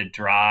ability to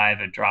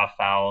drive or draw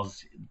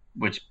fouls,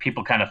 which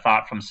people kind of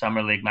thought from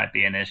Summer League might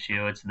be an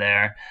issue, it's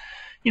there.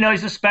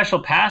 He's a special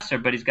passer,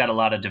 but he's got a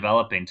lot of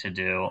developing to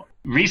do.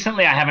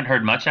 Recently, I haven't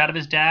heard much out of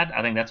his dad.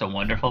 I think that's a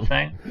wonderful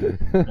thing.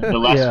 The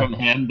less from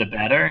him, the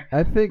better.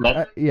 I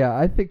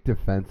think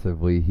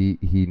defensively,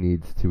 he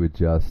needs to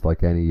adjust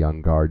like any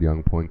young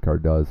point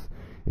guard does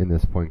in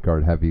this point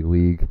guard heavy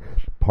league.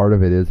 Part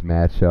of it is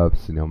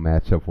matchups.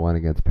 Matchup 1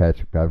 against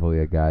Patrick Beverley,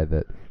 a guy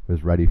that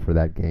was ready for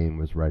that game,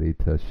 was ready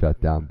to shut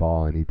down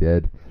Ball, and he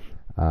did.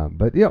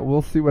 But yeah,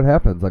 we'll see what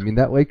happens. I mean,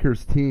 that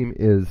Lakers team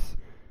is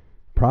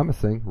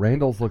promising.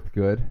 Randall's looked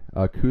good.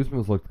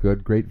 Kuzma's looked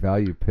good. Great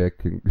value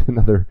pick.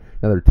 Another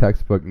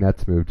textbook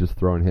Nets move, just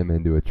throwing him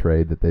into a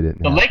trade that they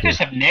didn't. The Lakers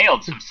have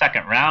nailed some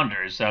second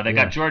rounders. They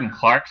got Jordan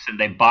Clarkson.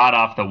 They bought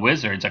off the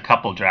Wizards a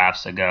couple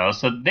drafts ago,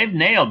 so they've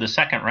nailed the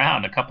second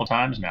round a couple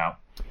times now.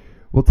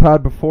 Well,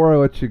 Todd, before I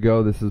let you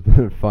go, this has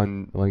been a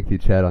fun, lengthy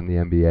chat on the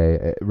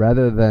NBA.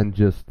 Rather than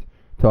just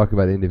talk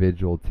about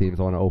individual teams,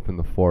 I want to open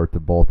the floor to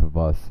both of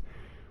us.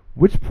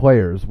 Which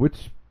players,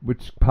 which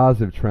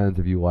positive trends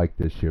have you liked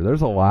this year?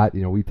 There's a lot.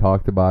 We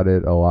talked about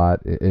it a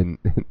lot in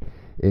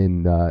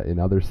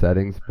other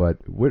settings, but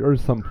what are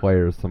some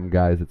players, some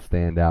guys that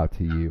stand out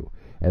to you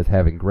as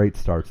having great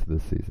starts to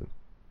this season?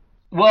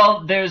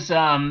 Well, there's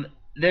some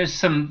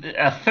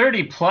a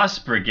 30 plus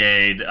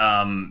brigade.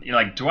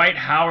 Like Dwight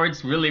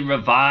Howard's really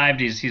revived.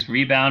 He's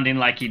rebounding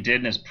like he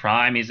did in his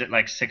prime. He's at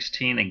like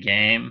 16 a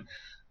game.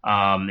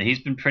 He's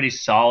been pretty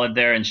solid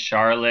there in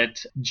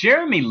Charlotte.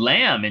 Jeremy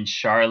Lamb in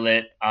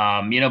Charlotte.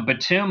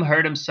 Batum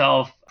hurt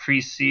himself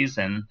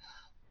preseason,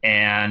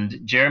 and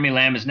Jeremy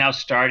Lamb is now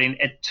starting.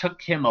 It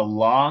took him a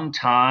long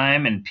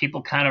time, and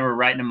people kind of were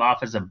writing him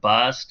off as a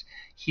bust.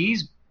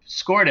 He's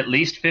scored at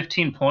least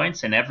 15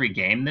 points in every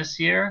game this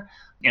year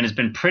and has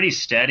been pretty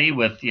steady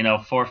with,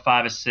 4 or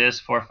 5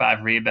 assists, 4 or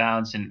 5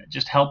 rebounds, and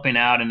just helping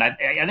out. And I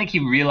think he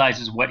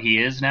realizes what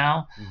he is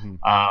now. Hmm.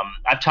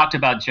 I've talked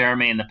about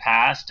Jeremy in the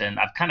past, and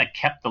I've kind of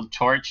kept the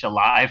torch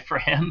alive for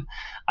him.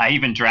 I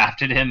even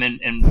drafted him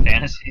in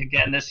fantasy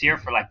again this year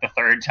for like the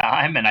third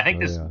time, and I think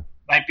Oh this yeah,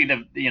 might be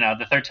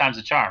the third time's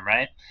the charm,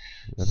 right?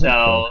 I think so.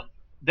 So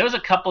there's a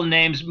couple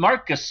names.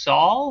 Mark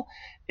Gasol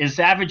is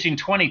averaging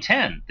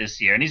 2010 this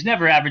year, and he's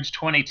never averaged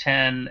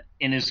 2010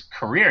 in his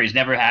career. He's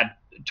never had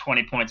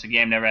 20 points a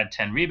game, never had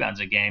 10 rebounds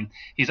a game.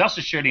 He's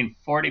also shooting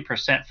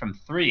 40% from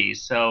three.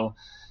 So,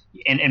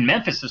 and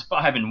Memphis is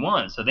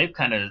 5-1, so they've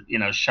kind of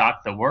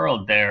shocked the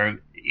world there.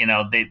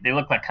 They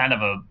look like kind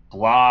of a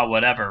blah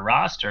whatever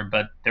roster,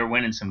 but they're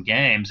winning some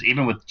games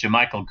even with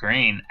JaMychal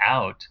Green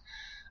out.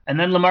 And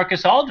then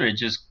LaMarcus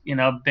Aldridge has,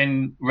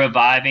 been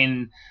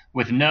reviving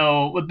with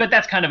but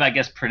that's kind of, I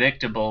guess,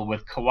 predictable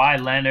with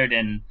Kawhi Leonard.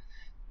 And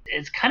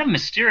it's kind of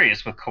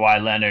mysterious with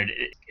Kawhi Leonard.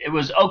 It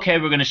was, okay,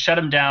 we're going to shut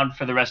him down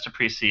for the rest of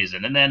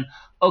preseason. And then,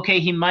 okay,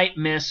 he might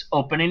miss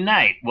opening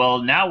night.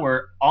 Well, now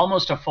we're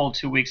almost a full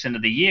 2 weeks into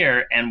the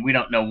year, and we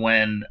don't know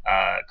when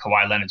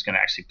Kawhi Leonard's going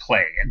to actually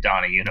play and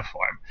don a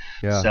uniform.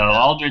 Yeah, So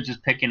Aldridge is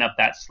picking up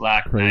that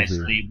slack crazy.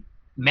 nicely.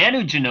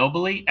 Manu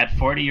Ginobili, at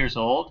 40 years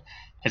old,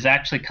 has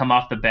actually come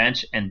off the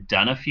bench and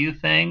done a few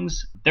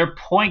things. Their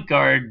point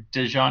guard,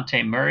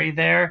 DeJounte Murray,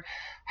 there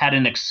had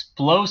an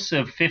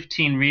explosive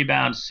 15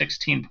 rebound,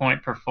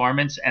 16-point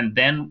performance, and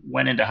then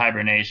went into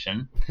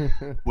hibernation,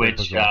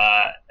 which Typical.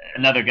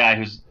 another guy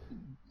who's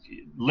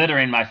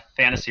littering my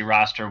fantasy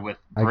roster with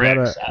I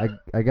bricks.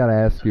 I gotta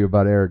ask you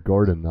about Eric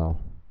Gordon though,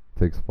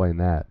 to explain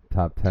that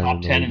top 10 in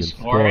Top the 10 league in in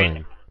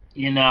scoring.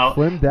 scoring.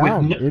 Slim With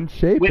down, in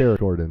shape, with Eric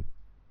Gordon.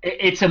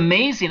 It's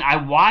amazing. I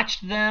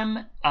watched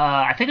them.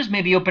 I think it was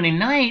maybe opening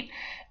night,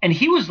 and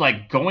he was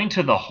like going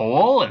to the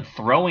hole and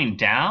throwing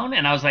down,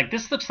 and I was like,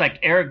 "This looks like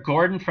Eric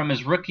Gordon from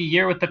his rookie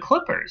year with the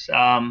Clippers."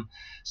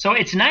 So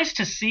it's nice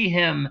to see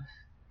him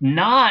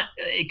not,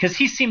 because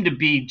he seemed to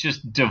be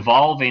just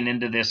devolving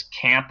into this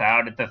camp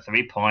out at the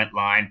 3-point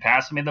line.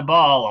 Pass me the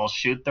ball, I'll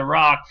shoot the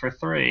rock for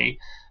three.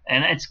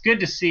 And it's good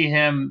to see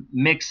him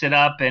mix it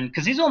up, and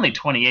because he's only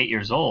 28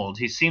 years old,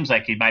 he seems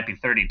like he might be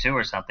 32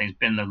 or something. He's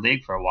been in the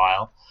league for a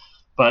while.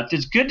 But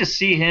it's good to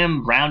see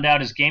him round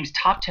out his games.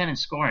 Top 10 in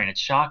scoring. It's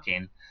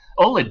shocking.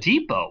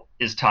 Oladipo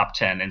is top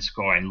 10 in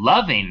scoring.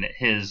 Loving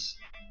his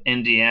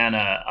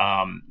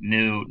Indiana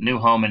new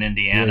home in Yeah,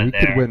 Indiana he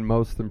there. could win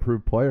most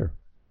improved player.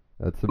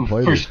 That's in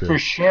play For, this year. for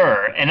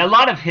sure. And a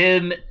lot of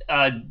him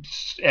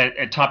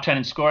at top 10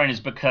 in scoring is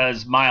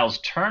because Miles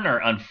Turner,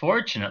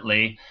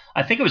 unfortunately,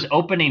 I think it was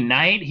opening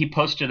night, he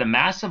posted a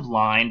massive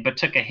line but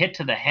took a hit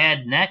to the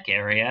head neck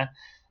area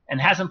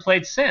and hasn't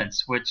played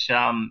since, which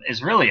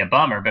is really a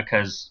bummer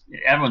because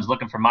everyone's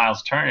looking for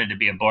Miles Turner to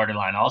be a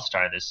borderline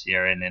all-star this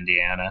year in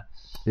Indiana.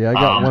 Yeah, I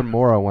got one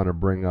more I want to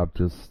bring up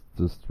just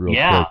real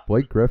Yeah. quick.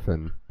 Blake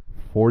Griffin,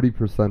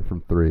 40%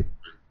 from three.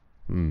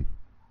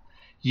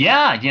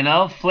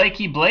 Yeah,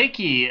 Flaky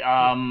Blakey.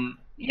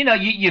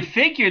 You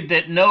figured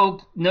that no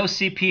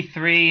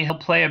CP3, he'll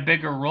play a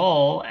bigger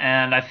role,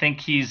 and I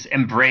think he's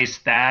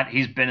embraced that.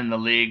 He's been in the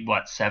league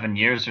 7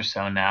 years or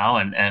so now,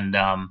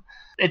 and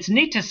it's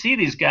neat to see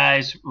these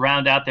guys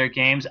round out their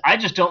games. I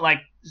just don't like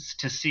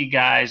to see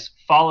guys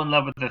fall in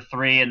love with the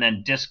three and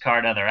then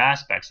discard other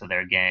aspects of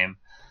their game.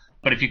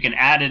 But if you can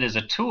add it as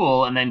a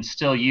tool and then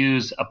still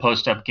use a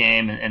post-up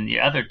game and the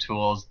other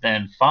tools,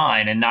 then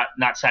fine, and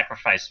not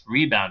sacrifice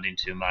rebounding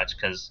too much,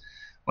 because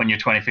when you're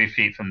 23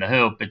 feet from the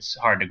hoop, it's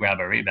hard to grab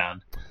a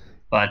rebound.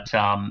 But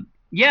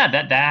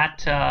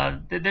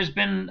there's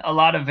been a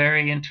lot of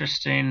very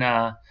interesting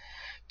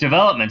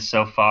developments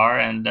so far,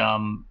 and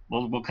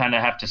we'll kind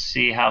of have to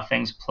see how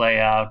things play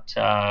out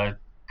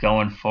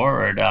going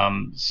forward.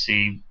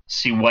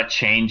 See what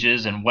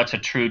changes and what's a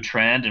true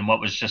trend and what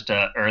was just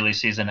a early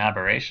season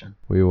aberration.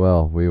 We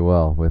will.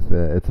 With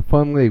it's a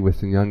fun league with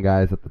some young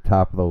guys at the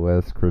top of the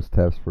list.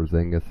 Kristaps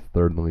Porzingis,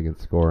 third in the league in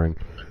scoring,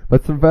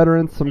 but some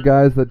veterans, some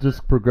guys that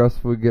just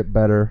progressively get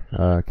better.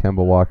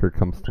 Kemba Walker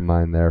comes to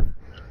mind there,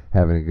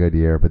 having a good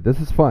year. But this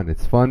is fun.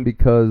 It's fun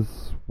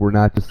because we're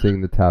not just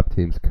seeing the top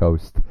teams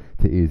coast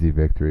to easy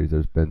victories.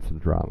 There's been some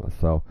drama.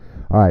 So,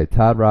 all right,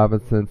 Todd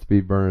Robinson,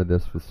 Speed Burner,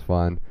 this was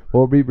fun.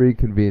 We'll be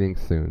reconvening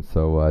soon,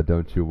 so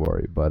don't you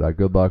worry. But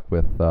good luck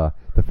with the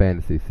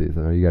fantasy season.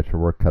 I know you got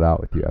your work cut out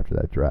with you after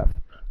that draft.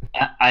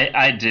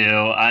 I do.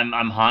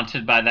 I'm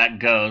haunted by that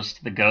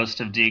ghost, the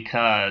ghost of D.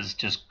 Cuz,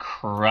 just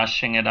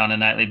crushing it on a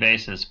nightly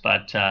basis.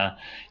 But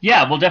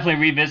yeah, we'll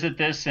definitely revisit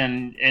this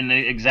and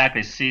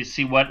exactly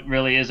see what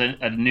really is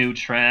a new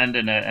trend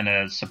and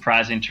a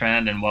surprising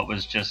trend, and what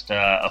was just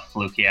a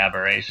fluky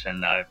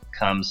aberration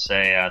come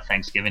say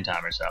Thanksgiving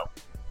time or so.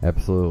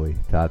 Absolutely,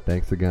 Todd.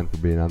 Thanks again for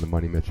being on the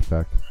Money Mitch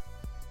Effect.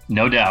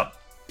 No doubt.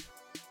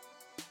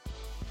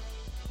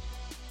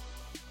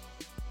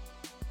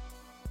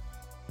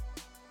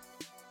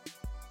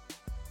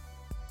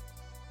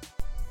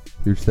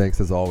 Huge thanks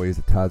as always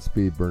to Todd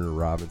Speedburner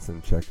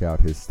Robinson. Check out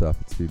his stuff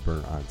at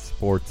Speedburner on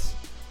Sports.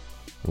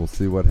 And we'll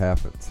see what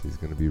happens. He's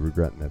going to be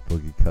regretting that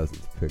Boogie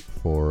Cousins pick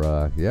for,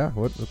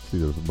 let's see,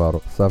 there's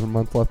about 7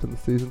 months left in the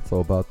season, so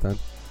about then.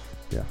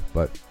 Yeah,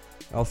 but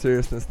in all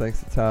seriousness,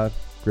 thanks to Todd.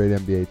 Great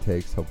NBA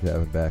takes. Hope to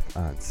have him back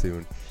on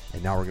soon.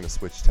 And now we're going to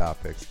switch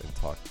topics and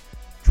talk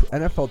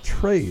NFL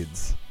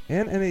trades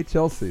and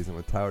NHL season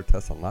with Tyler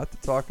Tesson. A lot to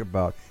talk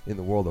about in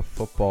the world of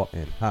football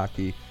and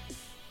hockey.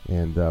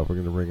 And we're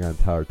going to bring on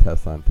Tyler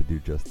Tesson to do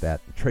just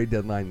that. The trade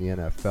deadline in the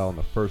NFL in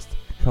the first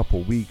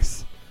couple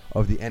weeks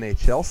of the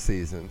NHL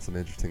season. Some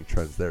interesting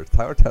trends there. It's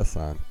Tyler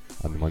Tesson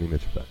on the Money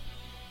Mitch Effect.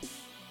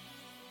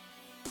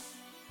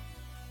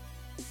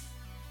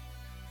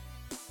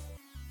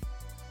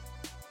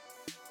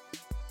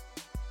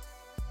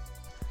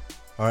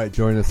 All right,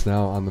 join us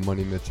now on the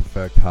Money Mitch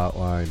Effect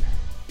hotline.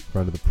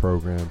 Friend of the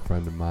program,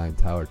 friend of mine,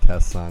 Tyler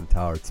Tesson.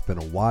 Tyler, it's been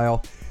a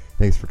while.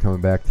 Thanks for coming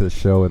back to the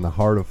show in the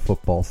heart of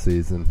football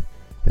season.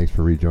 Thanks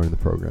for rejoining the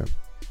program.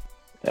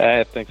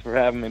 Hey, thanks for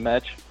having me,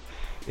 Mitch.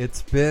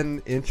 It's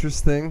been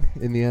interesting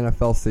in the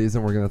NFL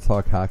season. We're going to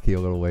talk hockey a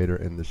little later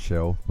in the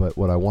show. But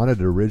what I wanted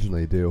to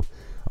originally do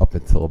up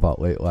until about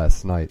late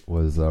last night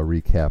was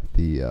recap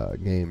the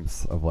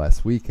games of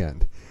last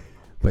weekend.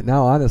 But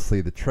now,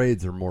 honestly, the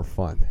trades are more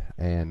fun.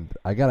 And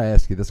I got to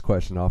ask you this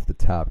question off the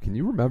top. Can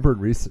you remember in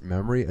recent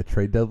memory a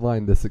trade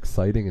deadline this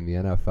exciting in the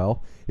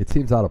NFL? It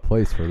seems out of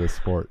place for this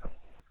sport.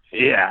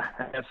 Yeah,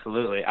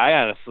 absolutely.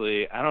 I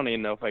don't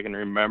even know if I can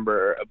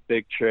remember a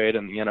big trade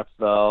in the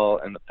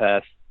NFL in the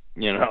past,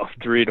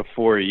 3 to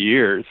 4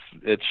 years.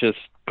 It's just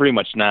pretty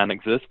much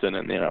non-existent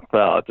in the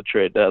NFL at the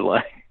trade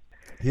deadline.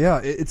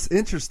 Yeah, it's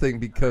interesting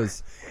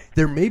because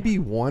there may be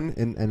one,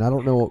 and I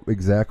don't know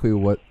exactly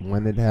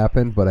when it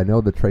happened, but I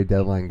know the trade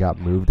deadline got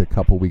moved a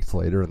couple weeks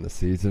later in the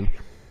season.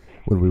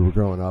 When we were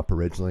growing up,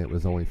 originally it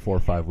was only 4 or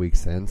 5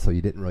 weeks in, so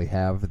you didn't really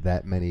have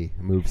that many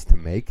moves to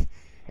make.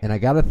 And I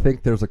got to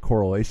think there's a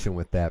correlation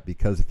with that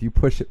because if you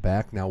push it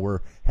back, now we're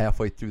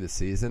halfway through the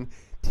season,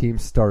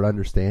 teams start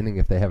understanding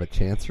if they have a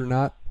chance or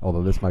not,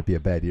 although this might be a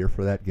bad year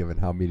for that given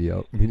how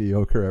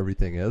mediocre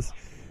everything is.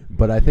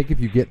 But I think if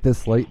you get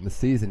this late in the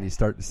season, you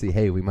start to see,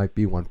 hey, we might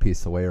be one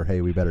piece away, or hey,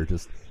 we better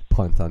just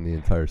punt on the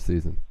entire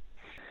season.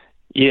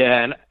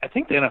 Yeah, and I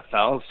think the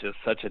NFL is just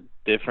such a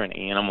different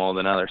animal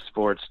than other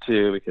sports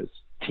too, because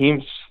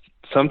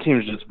some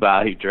teams just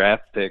value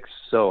draft picks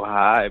so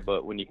high,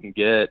 but when you can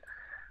get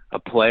a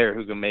player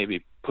who can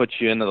maybe put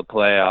you into the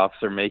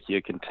playoffs or make you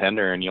a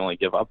contender and you only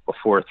give up a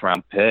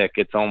 4th-round pick,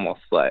 it's almost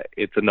like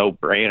it's a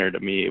no-brainer to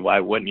me. Why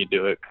wouldn't you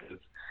do it? Because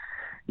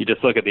you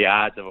just look at the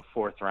odds of a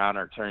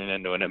 4th-rounder turning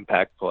into an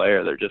impact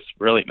player. They're just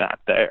really not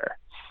there.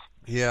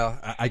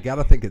 Yeah, I got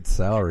to think it's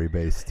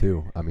salary-based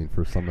too. I mean,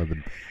 for some of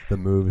the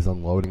moves,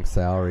 unloading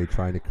salary,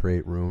 trying to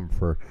create room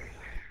for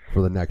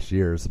the next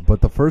years.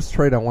 But the first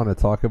trade I want to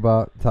talk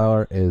about,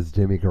 Tyler, is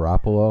Jimmy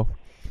Garoppolo.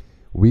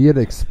 We had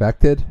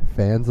expected,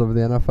 fans of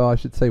the NFL, I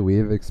should say, we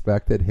have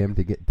expected him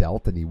to get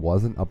dealt, and he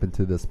wasn't up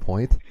until this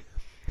point.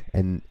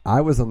 And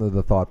I was under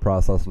the thought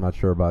process, I'm not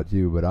sure about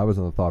you, but I was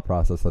in the thought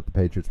process that the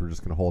Patriots were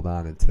just going to hold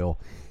on until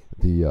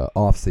the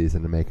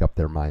offseason to make up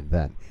their mind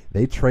then.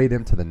 They trade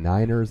him to the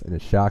Niners in a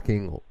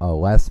shocking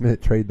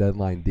last-minute trade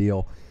deadline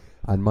deal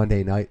on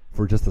Monday night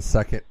for just a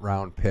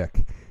second-round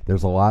pick.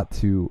 There's a lot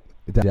to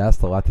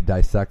digest, a lot to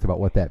dissect about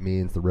what that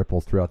means, the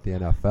ripples throughout the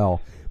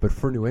NFL. But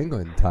for New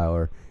England,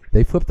 Tyler,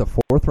 they flipped a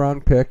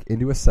 4th-round pick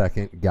into a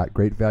second, got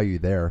great value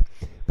there,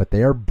 but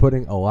they are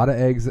putting all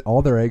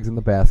their eggs in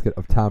the basket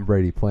of Tom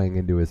Brady playing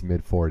into his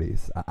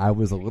mid-40s. I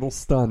was a little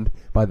stunned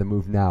by the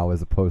move now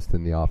as opposed to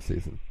in the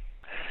offseason.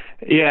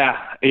 Yeah,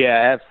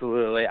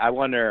 absolutely. I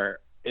wonder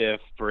if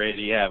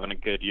Brady having a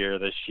good year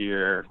this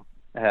year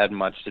had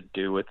much to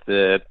do with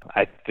it.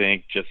 I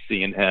think just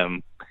seeing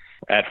him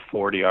at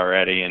 40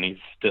 already, and he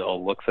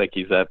still looks like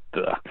he's at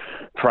the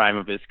prime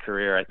of his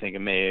career, I think it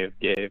may have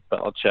gave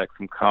Belichick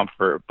some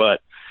comfort.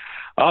 But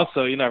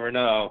also, you never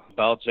know.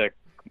 Belichick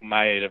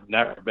might have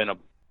never been a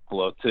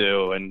Buffalo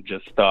too, and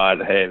just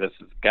thought, hey, this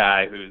is a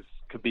guy who's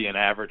could be an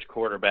average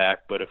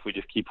quarterback, but if we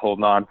just keep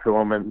holding on to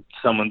him and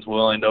someone's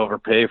willing to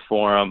overpay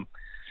for him,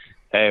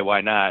 hey,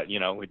 why not?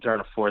 We turn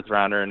a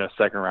 4th-rounder into a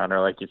 2nd-rounder,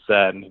 like you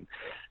said, and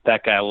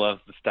that guy loves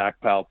the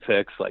stockpile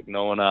picks like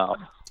no one else.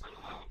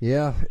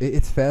 Yeah,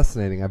 it's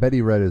fascinating. I bet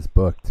he read his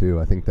book,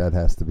 too. I think that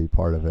has to be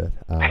part of it.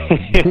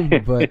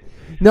 But,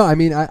 no, I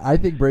mean, I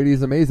think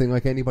Brady's amazing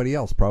like anybody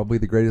else. Probably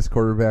the greatest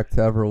quarterback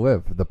to ever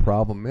live. The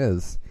problem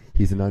is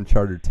he's in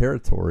uncharted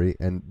territory,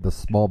 and the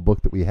small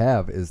book that we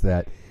have is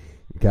that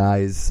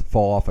guys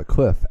fall off a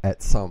cliff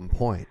at some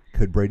point.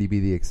 Could Brady be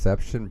the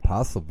exception?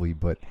 Possibly,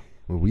 but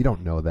we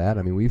don't know that.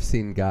 I mean, we've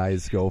seen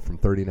guys go from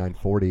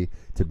 39-40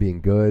 to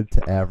being good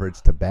to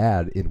average to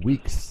bad in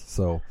weeks.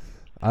 So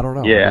I don't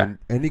know. Yeah. I mean,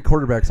 any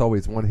quarterback's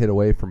always one hit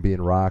away from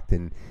being rocked,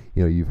 and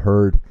you've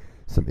heard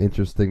some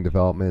interesting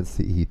developments.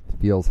 He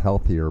feels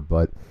healthier,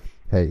 but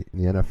hey,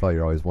 in the NFL,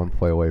 you're always one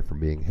play away from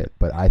being hit.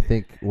 But I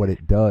think what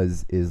it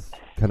does is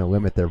kind of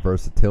limit their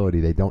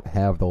versatility. They don't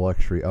have the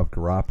luxury of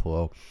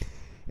Garoppolo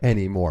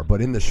anymore.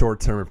 But in the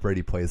short term, if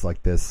Brady plays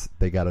like this,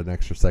 they got an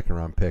extra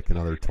second-round pick,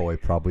 another toy,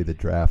 probably the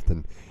draft,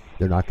 and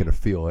they're not going to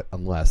feel it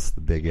unless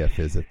the big if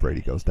is if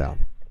Brady goes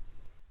down.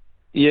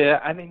 Yeah,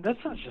 I mean, this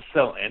is just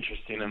so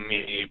interesting to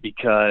me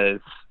because,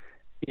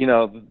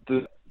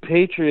 the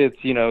Patriots,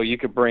 you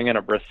could bring in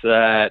a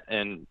Brissett,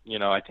 and,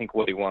 I think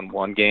Woody won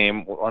one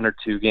or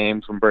two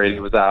games when Brady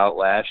was out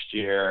last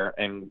year,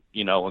 and,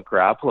 when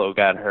Garoppolo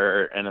got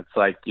hurt, and it's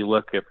like you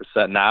look at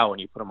Brissett now and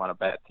you put him on a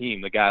bad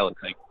team, the guy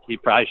looks like he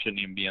probably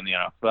shouldn't even be in the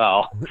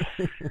NFL.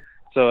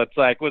 So it's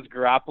like, was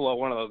Garoppolo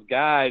one of those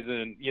guys?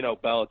 And,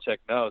 Belichick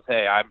knows,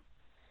 hey,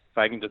 if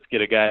I can just get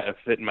a guy to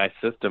fit in my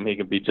system, he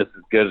can be just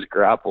as good as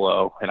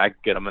Garoppolo, and I can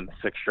get him in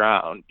the 6th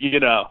round.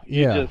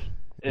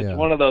 It's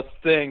one of those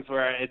things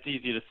where it's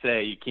easy to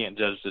say you can't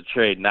judge the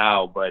trade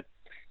now, but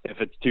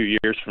if it's 2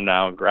 years from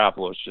now and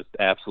Garoppolo is just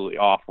absolutely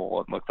awful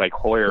and looks like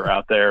Hoyer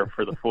out there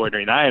for the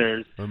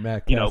 49ers, or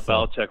Matt Castle.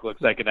 Belichick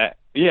looks like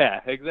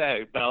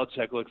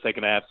Belichick looks like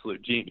an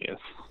absolute genius.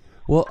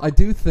 Well, I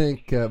do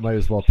think might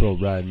as well throw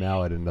Ryan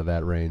Mallett into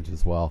that range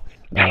as well.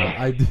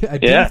 I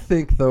do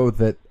think, though,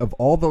 that of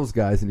all those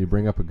guys, and you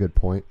bring up a good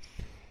point,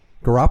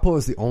 Garoppolo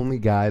is the only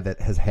guy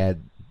that has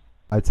had,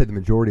 I'd say, the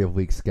majority of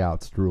league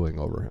scouts drooling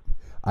over him.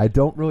 I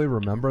don't really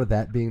remember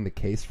that being the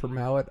case for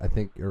Mallett. I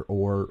think,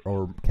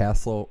 or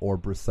Castle or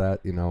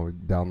Brissett,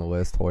 down the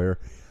list, Hoyer.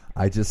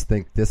 I just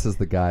think this is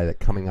the guy that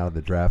coming out of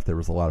the draft there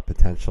was a lot of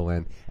potential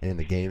in, and in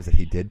the games that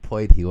he did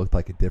play, he looked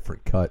like a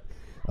different cut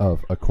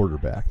of a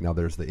quarterback. Now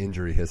there's the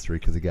injury history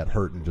because he got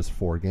hurt in just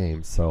 4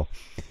 games, so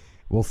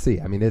we'll see.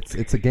 I mean,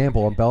 it's a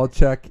gamble. On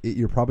Belichick,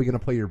 you're probably going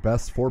to play your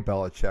best for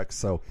Belichick,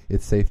 so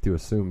it's safe to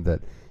assume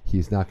that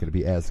he's not going to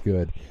be as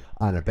good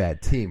on a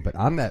bad team. But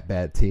on that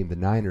bad team, the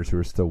Niners, who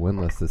are still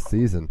winless this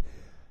season,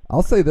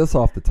 I'll say this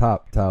off the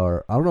top,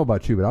 Tyler. I don't know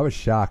about you, but I was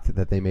shocked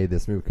that they made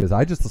this move because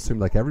I just assumed,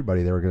 like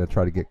everybody, they were going to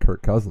try to get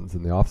Kirk Cousins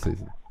in the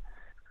offseason.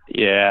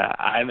 Yeah,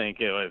 I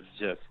think it was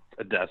just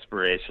a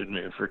desperation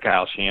move for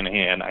Kyle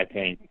Shanahan. I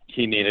think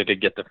he needed to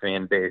get the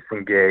fan base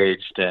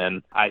engaged,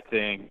 and I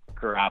think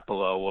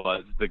Garoppolo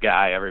was the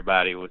guy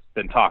everybody was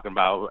been talking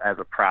about as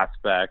a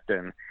prospect.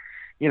 And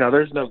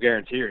there's no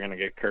guarantee you're going to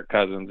get Kirk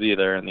Cousins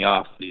either in the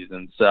off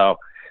season. So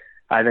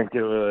I think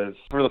it was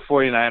for the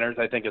 49ers.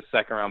 I think a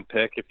 2nd-round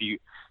pick,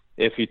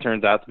 if he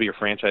turns out to be a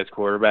franchise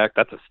quarterback,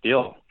 that's a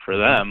steal for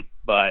them.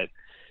 But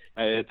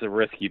it's a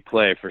risky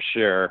play for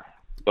sure.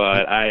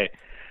 But I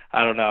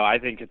don't know. I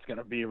think it's going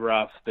to be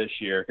rough this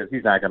year because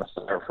he's not going to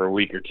start for a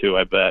week or two,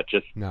 I bet.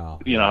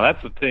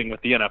 That's the thing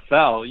with the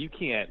NFL.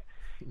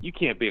 You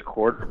can't be a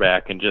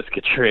quarterback and just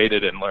get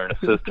traded and learn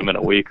a system in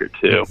a week or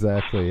two.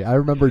 Exactly. I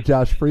remember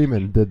Josh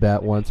Freeman did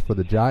that once for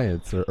the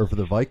Giants or for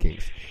the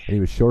Vikings, and he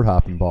was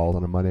short-hopping balls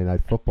on a Monday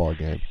Night Football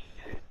game.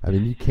 I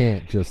mean, you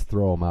can't just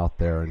throw him out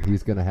there, and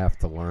he's going to have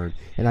to learn.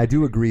 And I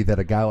do agree that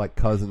a guy like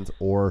Cousins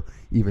or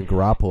even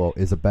Garoppolo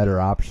is a better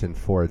option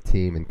for a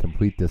team in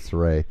complete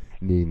disarray,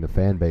 needing the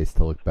fan base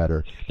to look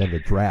better, than to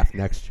draft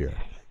next year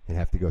and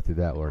have to go through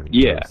that learning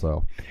curve.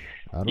 So,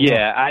 I don't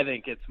know. I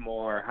think it's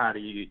more how do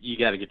you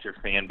got to get your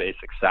fan base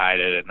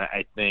excited, and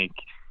I think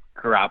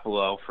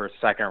Garoppolo for a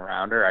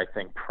 2nd-rounder, I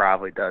think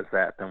probably does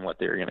that than what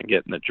they're going to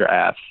get in the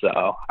draft.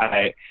 So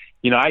I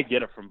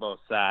get it from both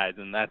sides,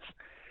 and that's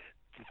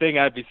the thing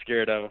I'd be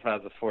scared of if I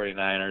was the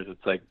 49ers.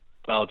 It's like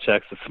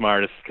Belichick's the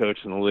smartest coach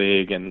in the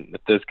league, and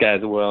if this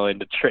guy's willing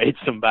to trade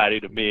somebody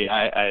to me,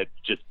 I'd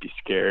just be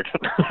scared.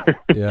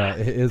 Yeah,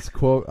 his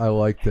quote I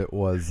liked it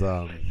was,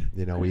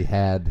 we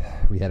had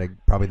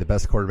probably the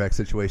best quarterback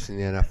situation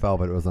in the NFL,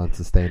 but it was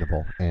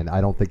unsustainable, and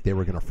I don't think they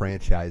were going to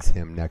franchise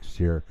him next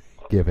year,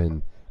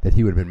 given that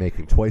he would have been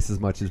making twice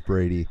as much as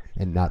Brady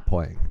and not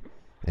playing,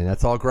 and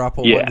that's all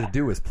Garoppolo wanted to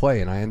do was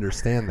play, and I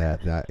understand that.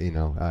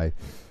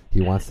 He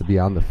wants to be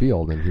on the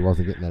field, and he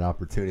wasn't getting that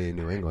opportunity in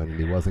New England, and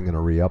he wasn't going to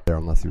re-up there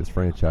unless he was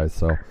franchised.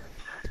 So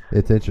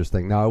it's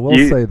interesting. Now, I will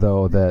say,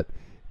 though, that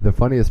the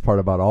funniest part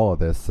about all of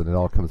this, and it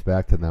all comes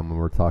back to them when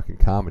we're talking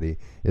comedy,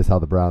 is how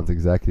the Browns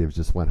executives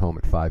just went home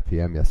at 5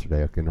 p.m.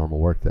 yesterday, like a normal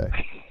work day.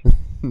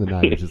 The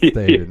Niners just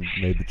stayed and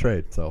made the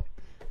trade. So,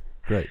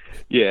 great.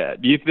 Yeah.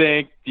 Do you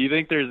think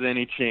there's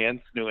any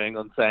chance New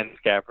England signs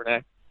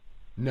Kaepernick?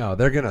 No,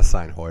 they're going to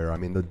sign Hoyer. I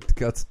mean, I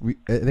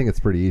think it's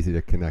pretty easy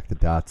to connect the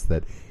dots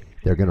that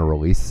they're going to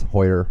release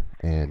Hoyer,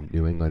 and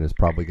New England is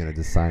probably going to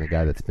just sign a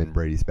guy that's been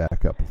Brady's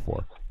backup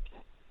before.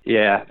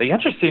 Yeah, the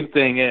interesting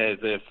thing is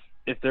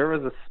if there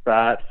was a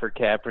spot for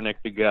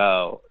Kaepernick to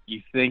go,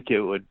 you think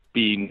it would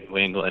be New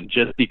England,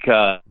 just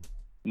because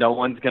no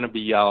one's going to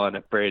be yelling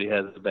if Brady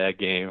has a bad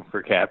game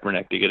for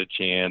Kaepernick to get a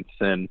chance.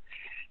 And,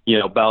 you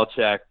know,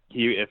 Belichick,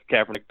 if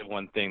Kaepernick did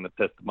one thing that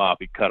pissed him off,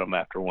 he'd cut him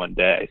after one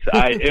day. So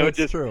it would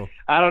just, true.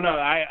 I don't know.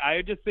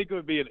 I just think it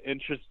would be an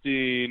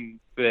interesting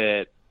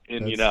fit.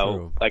 And, That's you know,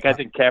 true. like I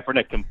think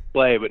Kaepernick can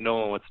play, but no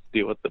one wants to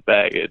deal with the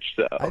baggage.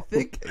 So I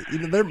think, you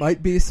know, there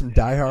might be some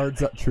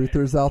diehards,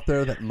 truthers out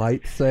there that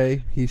might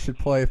say he should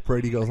play if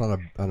Brady goes on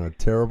a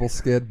terrible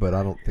skid, but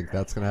I don't think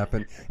that's going to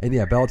happen. And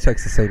yeah,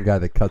 Belichick's the same guy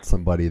that cut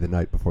somebody the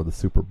night before the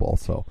Super Bowl,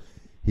 so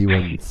he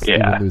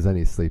wouldn't lose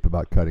any sleep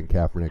about cutting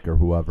Kaepernick or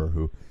whoever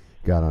who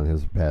got on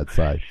his bad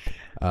side.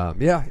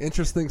 Yeah,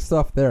 interesting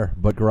stuff there.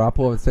 But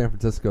Garoppolo in San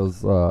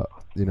Francisco's,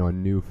 you know, a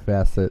new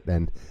facet.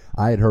 And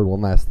I had heard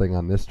one last thing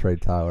on this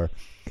trade, Tyler.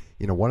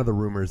 You know, one of the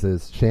rumors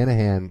is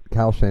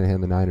Kyle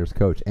Shanahan, the Niners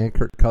coach, and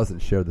Kirk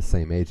Cousins share the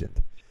same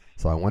agent.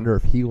 So I wonder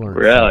if he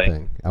learned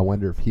something. I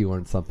wonder if he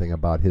learned something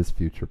about his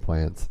future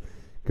plans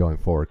going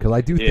forward. Because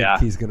I do think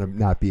he's going to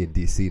not be in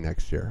D.C.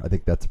 next year. I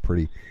think that's a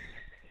pretty,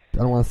 I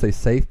don't want to say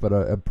safe, but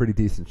a pretty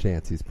decent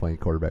chance he's playing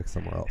quarterback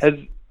somewhere else.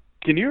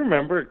 Can you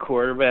remember a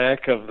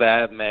quarterback of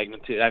that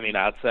magnitude? I mean,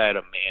 outside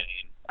of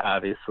Manning,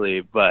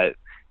 obviously, but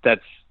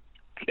that's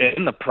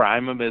in the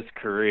prime of his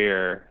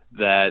career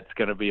that's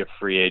going to be a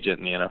free agent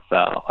in the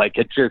NFL. Like,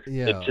 it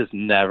just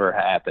never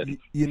happened.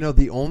 You know,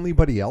 the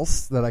onlybody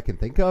else that I can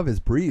think of is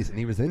Breeze, and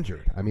he was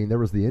injured. I mean, there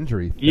was the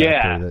injury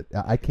factor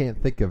that I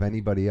can't think of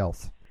anybody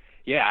else.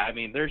 Yeah, I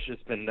mean, there's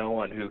just been no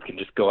one who can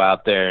just go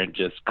out there and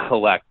just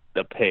collect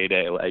the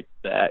payday like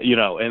that, you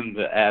know, in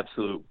the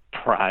absolute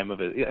prime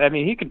of it. I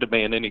mean, he can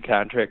demand any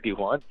contract he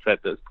wants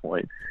at this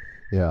point.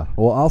 Yeah.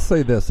 Well, I'll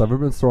say this. I've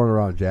been throwing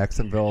around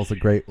Jacksonville as a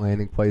great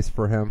landing place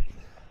for him.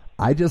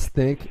 I just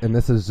think, and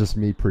this is just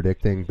me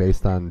predicting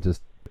based on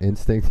just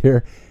instinct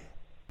here,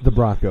 the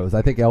Broncos.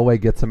 I think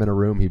Elway gets him in a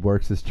room, he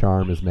works his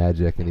charm, his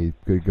magic, and he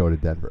could go to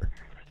Denver.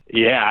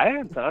 Yeah, I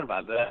hadn't thought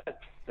about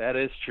that. That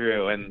is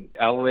true. And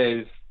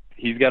Elway's,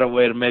 he's got a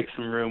way to make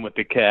some room with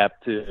the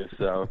cap, too.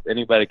 So if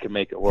anybody can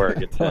make it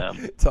work, it's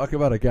him. Talk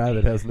about a guy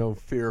that has no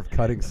fear of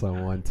cutting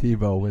someone.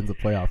 Tebow wins a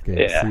playoff game.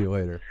 Yeah. See you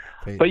later.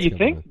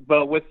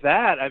 But with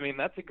that, I mean,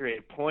 that's a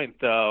great point,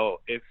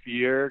 though. If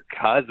you're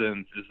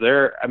Cousins,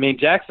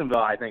 Jacksonville,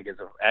 I think, is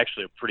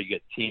actually a pretty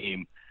good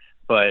team.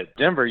 But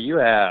Denver, you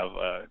have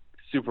a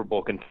Super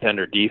Bowl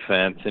contender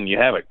defense, and you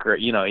have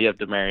you have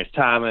Demaryius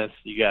Thomas,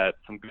 you got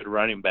some good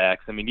running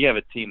backs. I mean, you have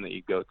a team that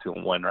you go to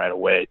and win right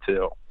away,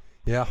 too.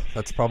 Yeah,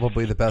 that's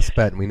probably the best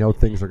bet. And we know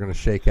things are going to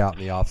shake out in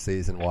the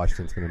offseason.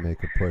 Washington's going to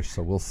make a push,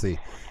 so we'll see.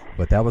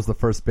 But that was the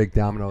first big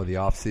domino of the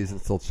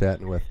offseason. Still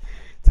chatting with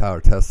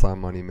Tyler Tesla on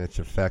Money Mitch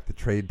Effect. The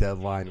trade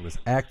deadline was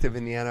active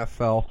in the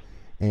NFL.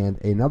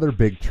 And another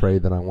big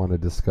trade that I want to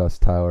discuss,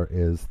 Tyler,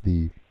 is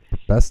the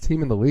best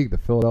team in the league, the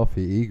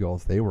Philadelphia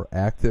Eagles. They were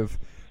active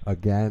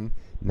again,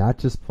 not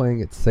just playing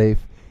it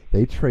safe.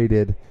 They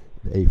traded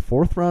a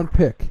fourth-round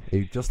pick,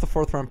 just a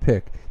fourth-round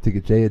pick, to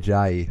get Jay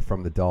Ajayi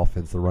from the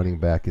Dolphins. The running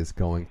back is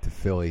going to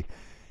Philly.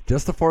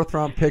 Just a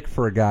fourth-round pick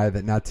for a guy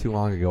that not too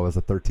long ago was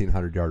a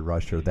 1,300-yard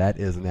rusher. That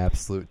is an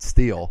absolute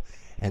steal,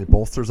 and it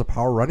bolsters a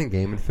power running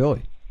game in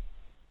Philly.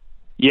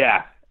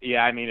 Yeah.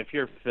 I mean, if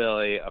you're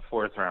Philly, a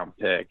fourth-round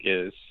pick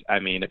is, I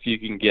mean, if you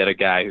can get a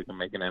guy who can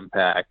make an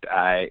impact,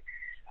 I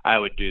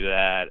would do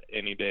that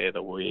any day of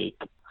the week.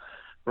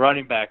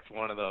 Running back's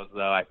one of those,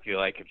 though. I feel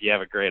like if you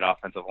have a great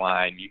offensive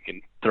line, you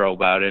can throw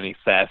about any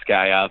fast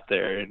guy out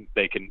there, and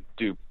they can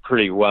do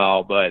pretty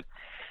well. But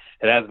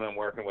it hasn't been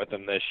working with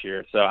them this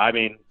year. So, I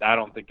mean, I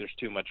don't think there's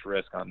too much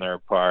risk on their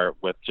part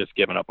with just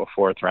giving up a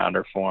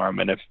fourth-rounder for him.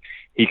 And if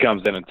he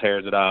comes in and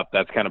tears it up,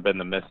 that's kind of been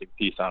the missing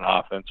piece on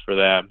offense for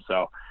them.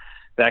 So,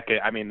 that could,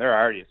 I mean, they're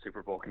already a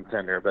Super Bowl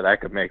contender, but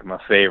that could make them a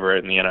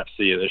favorite in the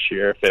NFC this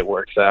year if it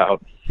works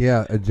out.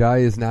 Yeah,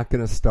 Ajayi is not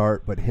going to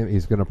start, but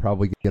he's going to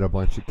probably get a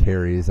bunch of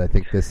carries. I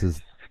think this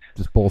is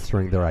just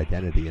bolstering their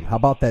identity. And how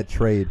about that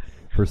trade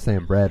for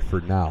Sam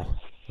Bradford now,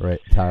 right,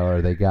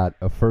 Tyler? They got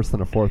a first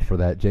and a fourth for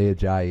that. Jay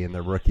Ajayi, and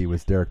their rookie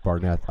was Derek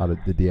Barnett out of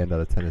the end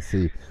out of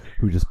Tennessee,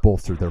 who just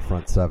bolstered their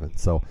front seven.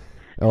 So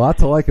a lot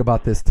to like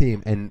about this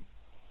team. And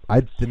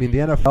I mean, the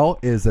NFL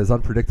is as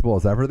unpredictable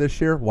as ever this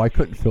year. Why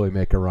couldn't Philly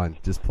make a run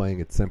just playing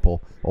it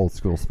simple,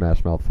 old-school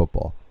smash-mouth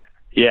football?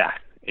 Yeah,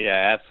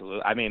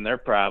 absolutely. I mean, they're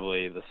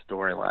probably the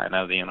storyline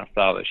of the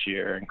NFL this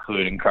year,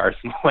 including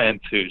Carson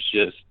Wentz, who's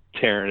just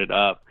tearing it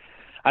up.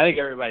 I think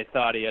everybody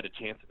thought he had a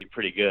chance to be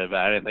pretty good, but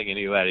I didn't think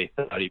anybody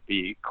thought he'd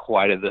be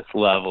quite at this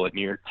level in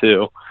year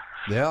two.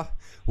 Yeah.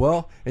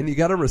 Well, and you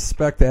got to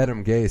respect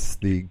Adam Gase,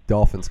 the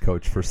Dolphins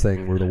coach, for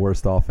saying we're the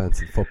worst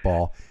offense in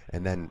football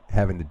and then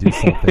having to do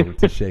something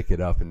to shake it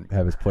up and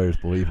have his players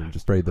believe him,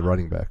 just trade the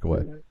running back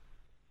away.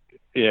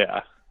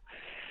 Yeah.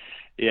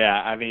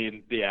 I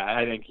mean,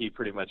 I think he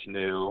pretty much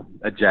knew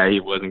Ajayi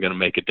wasn't going to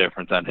make a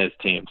difference on his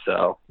team,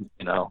 so,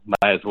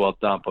 might as well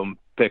dump him,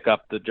 pick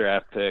up the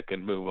draft pick,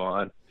 and move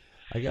on.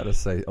 I got to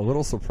say, a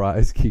little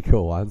surprised Kiko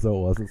Alonso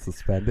wasn't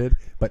suspended,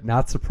 but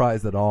not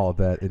surprised at all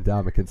that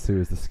Ndamukong Suh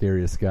is the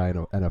scariest guy in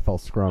an NFL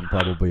scrum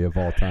probably of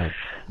all time.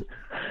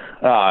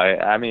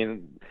 I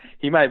mean,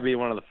 he might be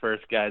one of the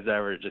first guys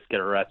ever to just get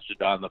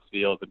arrested on the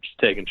field and just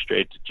taken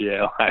straight to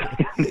jail.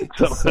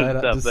 Some of the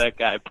stuff that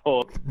guy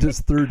pulled.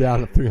 Just threw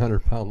down a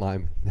 300-pound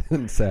lineman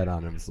and sat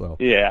on him. So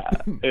yeah,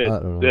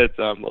 it's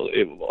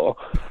unbelievable.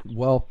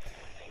 Well,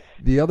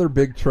 the other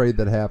big trade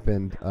that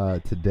happened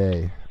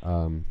today,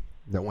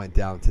 that went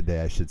down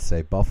today, I should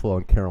say, Buffalo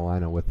and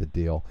Carolina with the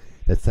deal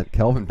that sent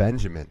Kelvin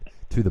Benjamin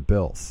to the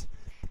Bills.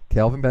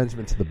 Kelvin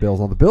Benjamin to the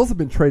Bills. Now, the Bills have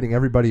been trading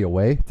everybody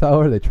away,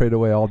 Tyler. They trade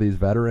away all these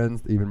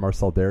veterans, even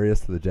Marcel Darius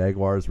to the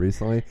Jaguars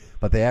recently.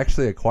 But they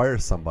actually acquire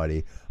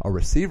somebody, a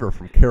receiver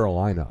from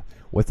Carolina.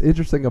 What's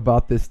interesting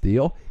about this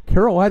deal,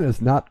 Carolina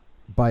is not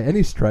by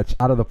any stretch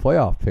out of the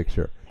playoff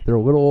picture. They're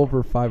a little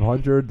over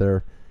 500.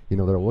 They're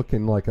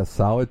looking like a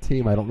solid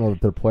team. I don't know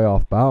that they're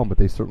playoff bound, but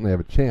they certainly have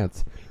a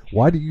chance.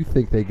 Why do you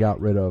think they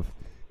got rid of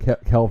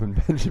Kelvin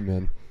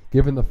Benjamin,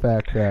 given the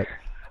fact that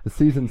the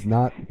season's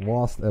not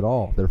lost at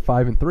all? They're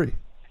 5-3.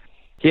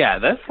 Yeah,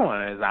 this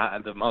one is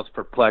the most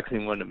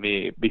perplexing one to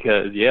me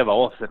because you have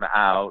Olsen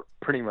out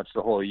pretty much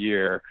the whole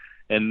year,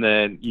 and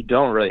then you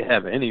don't really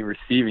have any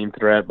receiving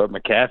threat but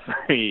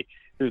McCaffrey,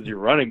 who's your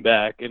running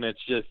back, and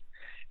it's just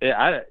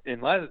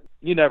unless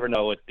you never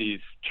know with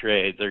these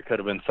trades. There could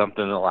have been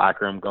something in the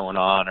locker room going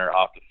on or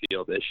off the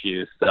field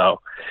issues,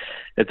 so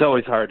it's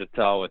always hard to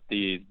tell with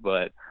these,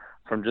 but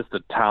from just a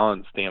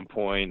talent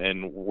standpoint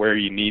and where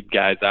you need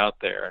guys out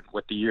there, and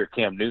with the year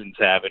Cam Newton's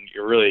having,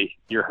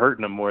 you're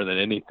hurting them more than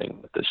anything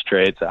with this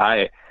trade. So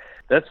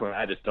that's what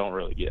I just don't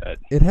really get.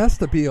 It has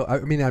to be. I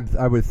mean,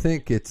 I would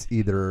think it's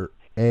either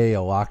a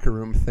locker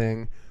room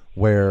thing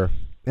where,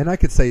 and I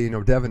could say,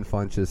 Devin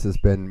Funchess has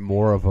been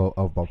more of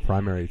a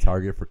primary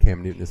target for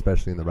Cam Newton,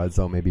 especially in the red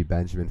zone. Maybe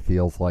Benjamin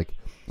feels like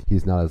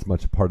he's not as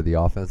much a part of the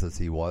offense as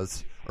he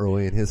was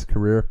early in his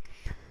career.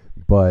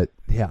 But,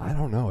 yeah, I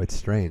don't know. It's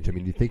strange. I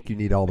mean, you think you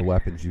need all the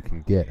weapons you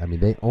can get. I mean,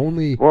 they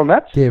only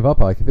gave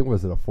up, I think,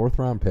 was it a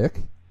 4th-round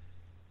pick?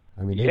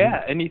 I mean,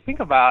 and you think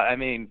about,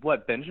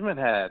 Benjamin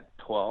had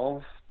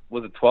 12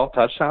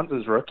 touchdowns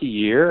his rookie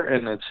year,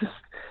 and it's just,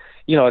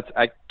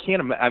 I can't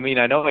imagine. I mean,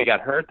 I know he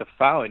got hurt the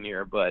following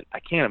year, but I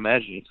can't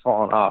imagine he's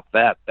fallen off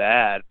that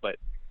bad. But,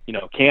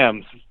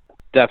 Cam's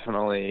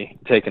definitely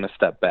taken a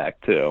step back,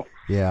 too.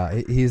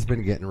 Yeah, he's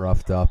been getting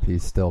roughed up.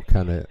 He's still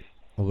kind of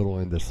a little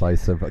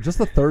indecisive. Just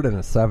a 3rd and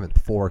a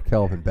 7th for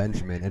Kelvin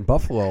Benjamin. And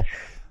Buffalo,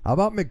 how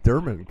about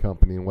McDermott and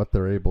company and what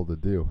they're able to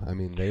do? I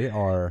mean, they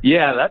are.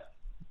 Yeah,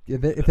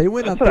 if they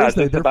win on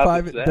Thursday, they're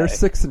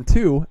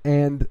 6-2,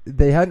 and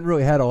they hadn't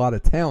really had a lot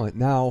of talent.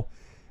 Now,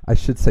 I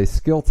should say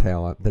skill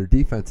talent. Their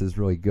defense is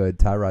really good.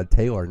 Tyrod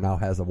Taylor now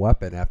has a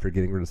weapon after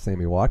getting rid of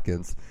Sammy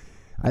Watkins.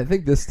 I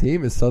think this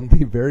team is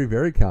suddenly very,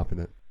 very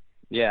competent.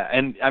 Yeah,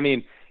 and I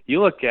mean,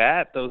 you look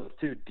at those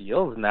two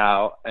deals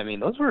now. I mean,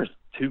 those were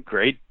two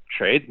great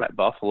trades by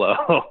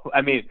Buffalo.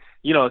 I mean,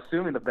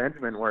 assuming the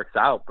Benjamin works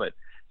out, but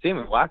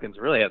Sammy Watkins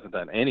really hasn't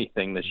done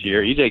anything this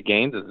year. EJ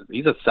Gaines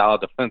he's a solid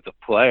defensive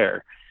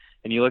player,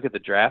 and you look at the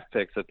draft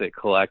picks that they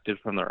collected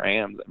from the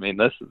Rams. I mean,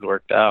 this has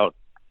worked out.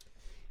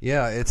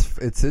 Yeah,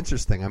 it's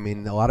interesting. I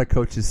mean, a lot of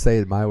coaches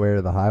say my way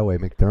or the highway.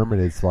 McDermott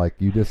is like,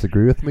 you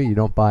disagree with me, you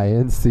don't buy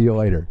in, see you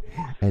later.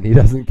 And he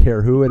doesn't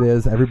care who it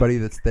is. Everybody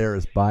that's there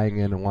is buying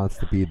in and wants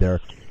to be there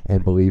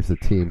and believes the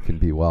team can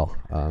be well.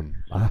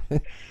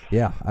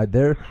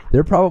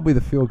 They're probably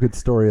the feel-good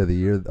story of the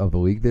year of the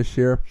league this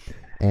year,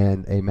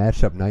 and a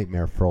matchup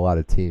nightmare for a lot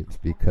of teams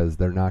because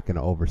they're not going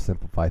to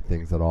oversimplify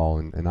things at all.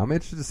 And I'm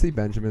interested to see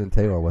Benjamin and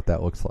Taylor what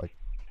that looks like.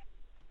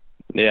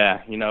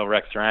 Yeah,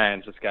 Rex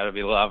Ryan's just got to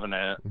be loving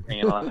it,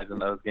 analyzing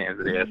those games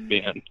at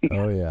ESPN.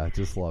 Oh, yeah,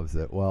 just loves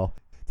it. Well,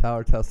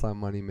 Tyler Tesla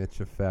Money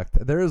Mitch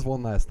Effect. There is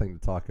one last thing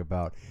to talk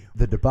about.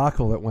 The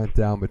debacle that went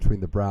down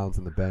between the Browns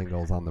and the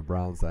Bengals on the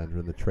Browns end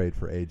in the trade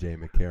for A.J.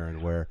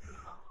 McCarron,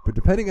 but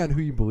depending on who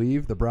you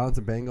believe, the Browns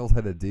and Bengals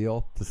had a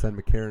deal to send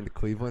McCarron to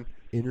Cleveland,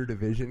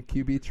 interdivision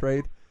QB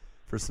trade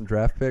for some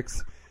draft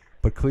picks,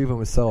 but Cleveland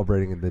was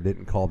celebrating and they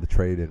didn't call the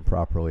trade in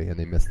properly and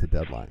they missed the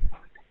deadline.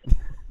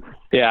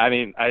 Yeah, I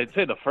mean, I'd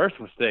say the first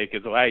mistake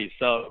is why you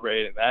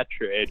celebrated that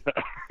trade.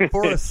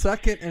 For a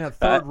 2nd and a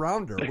 3rd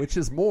rounder, which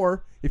is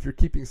more, if you're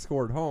keeping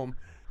score at home,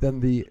 than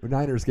the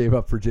Niners gave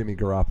up for Jimmy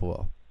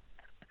Garoppolo.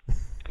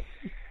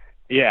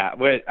 Yeah,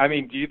 but I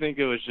mean, do you think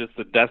it was just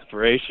a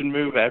desperation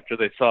move after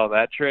they saw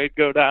that trade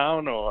go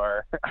down,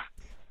 or?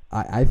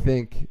 I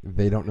think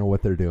they don't know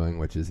what they're doing,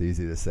 which is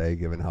easy to say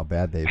given how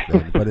bad they've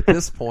been. But at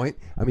this point,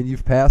 I mean,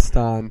 you've passed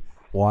on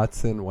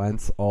Watson,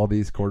 Wentz, all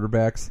these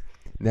quarterbacks.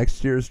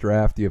 Next year's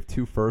draft, you have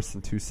 2 firsts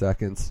and 2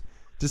 seconds.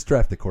 Just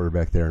draft the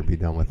quarterback there and be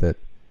done with it.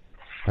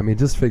 I mean,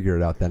 just figure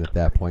it out then at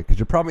that point, because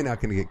you're probably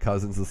not going to get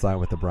Cousins to sign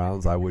with the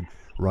Browns. I would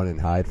run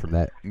and hide from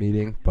that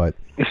meeting, but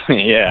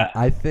yeah,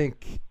 I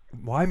think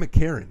why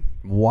McCarron?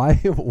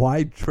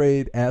 Why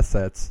trade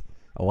assets,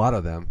 a lot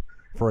of them,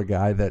 for a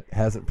guy that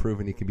hasn't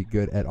proven he can be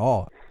good at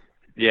all?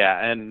 Yeah,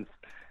 and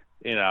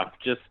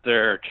just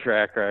their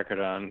track record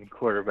on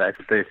quarterbacks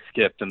that they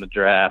skipped in the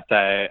draft.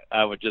 I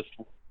would just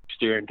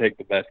steer and take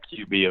the best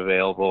QB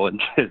available,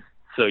 and just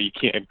so you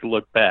can't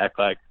look back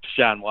like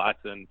Sean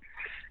Watson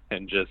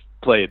and just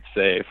play it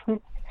safe.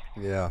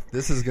 Yeah,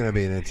 this is going to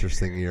be an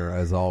interesting year,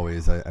 as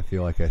always. I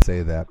feel like I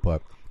say that,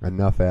 but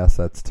enough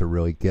assets to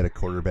really get a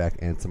quarterback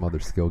and some other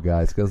skill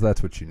guys, because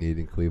that's what you need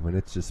in Cleveland.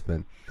 It's just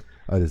been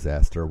a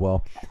disaster.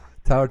 Well,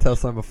 Tyler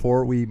Tesson,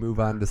 before we move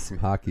on to some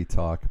hockey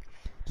talk,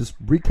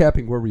 just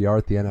recapping where we are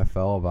at the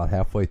NFL about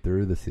halfway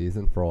through the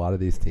season for a lot of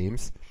these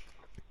teams.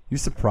 You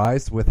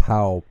surprised with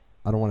how,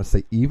 I don't want to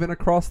say even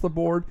across the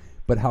board,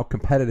 but how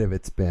competitive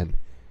it's been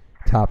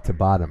top to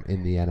bottom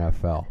in the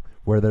NFL,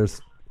 where there's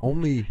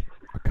only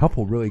a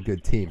couple really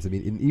good teams. I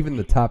mean, even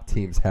the top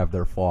teams have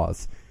their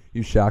flaws.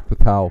 You shocked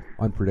with how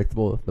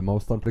unpredictable the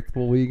most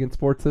unpredictable league in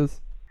sports is?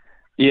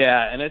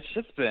 Yeah, and it's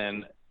just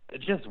been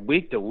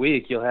week to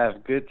week. You'll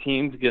have good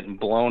teams getting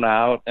blown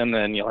out, and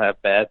then you'll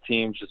have bad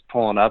teams just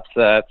pulling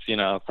upsets. You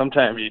know,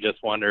 sometimes you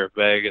just wonder if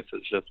Vegas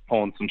is just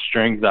pulling some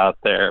strings out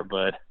there,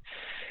 but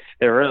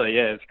it really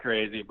is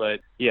crazy.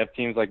 But you have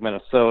teams like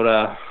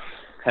Minnesota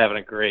having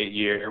a great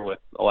year with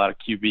a lot of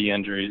QB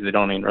injuries. They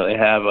don't even really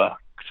have a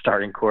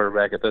starting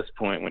quarterback at this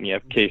point when you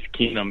have Case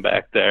Keenum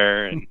back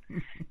there and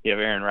you have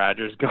Aaron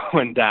Rodgers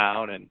going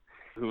down. And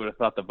who would have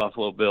thought the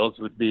Buffalo Bills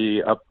would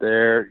be up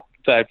there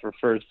tied for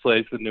first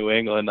place in New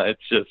England?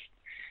 It's just,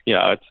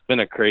 it's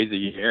been a crazy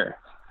year.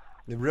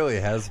 It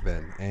really has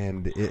been,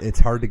 and it's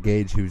hard to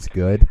gauge who's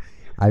good.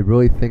 I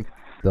really think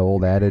the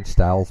old adage,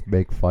 styles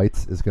make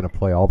fights, is going to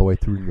play all the way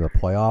through to the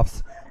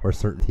playoffs, where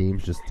certain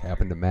teams just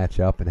happen to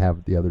match up and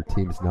have the other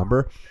team's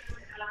number.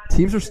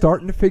 Teams are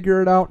starting to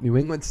figure it out. New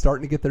England's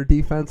starting to get their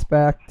defense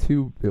back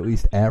to at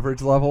least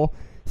average level.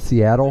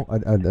 Seattle,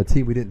 a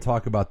team we didn't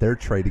talk about their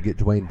trade to get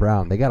Dwayne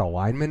Brown. They got a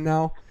lineman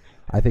now.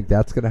 I think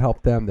that's going to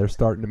help them. They're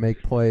starting to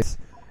make plays.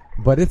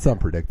 But it's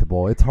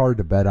unpredictable. It's hard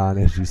to bet on,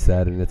 as you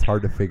said, and it's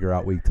hard to figure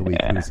out week to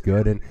week who's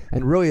good. And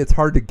really, it's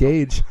hard to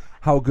gauge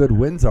how good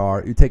wins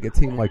are. You take a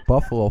team like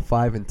Buffalo,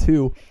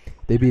 5-2.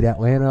 They beat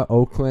Atlanta,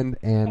 Oakland,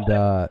 and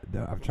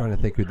I'm trying to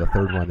think who the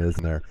third one is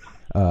in there.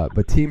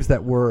 But teams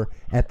that were,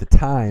 at the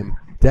time,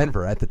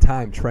 Denver, at the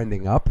time,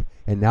 trending up,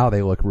 and now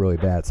they look really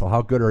bad. So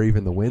how good are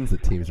even the wins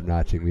that teams are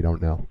notching? We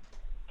don't know.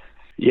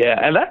 Yeah,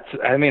 and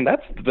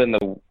that's been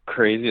the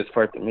craziest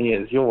part to me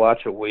is you'll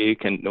watch a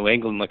week and New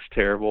England looks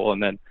terrible,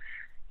 and then,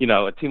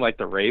 a team like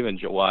the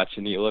Ravens you'll watch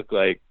and you look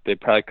like they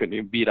probably couldn't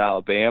even beat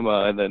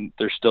Alabama, and then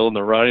they're still in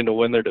the running to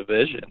win their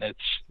division.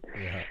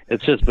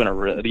 It's just been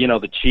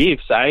the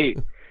Chiefs,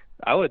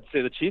 I would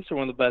say the Chiefs are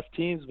one of the best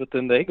teams, but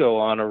then they go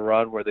on a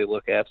run where they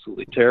look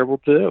absolutely terrible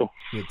too.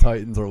 The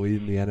Titans are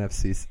leading the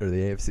NFC or the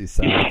AFC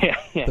South.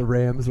 Yeah. The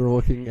Rams are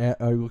looking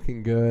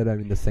good. I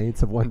mean, the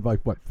Saints have won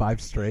like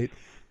 5 straight.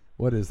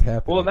 What is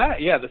happening? Well,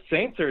 the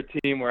Saints are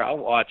a team where I'll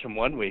watch them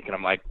one week and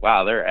I'm like,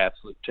 wow, they're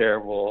absolutely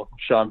terrible.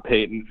 Sean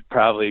Payton's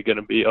probably going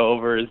to be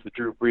over. Is the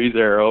Drew Brees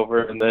era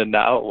over? And then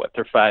now,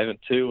 they're 5-2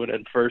 and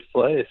in first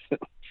place.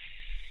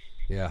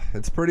 Yeah,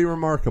 it's pretty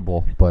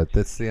remarkable, but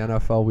it's the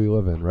NFL we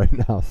live in right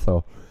now.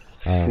 So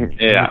I'm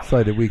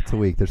excited week to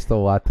week. There's still a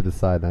lot to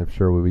decide, and I'm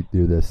sure when we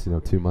do this,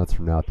 2 months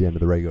from now at the end of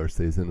the regular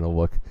season, it'll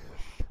look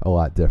a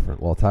lot different.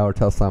 Well, Tyler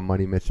Tesson,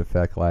 Money Mitch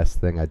Effect. Last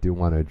thing I do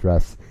want to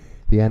address,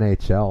 the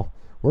NHL.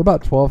 We're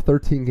about 12,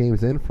 13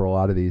 games in for a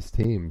lot of these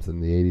teams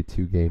in the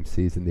 82-game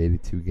season, the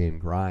 82-game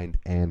grind,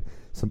 and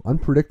some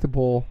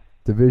unpredictable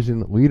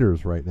division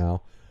leaders right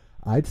now.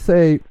 I'd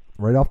say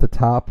right off the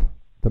top,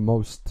 the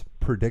most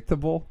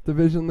predictable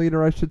division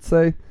leader, I should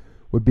say,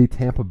 would be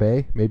Tampa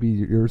Bay, maybe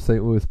your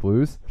St. Louis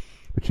Blues.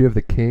 But you have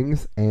the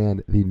Kings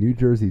and the New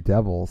Jersey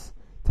Devils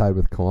tied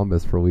with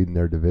Columbus for leading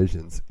their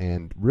divisions.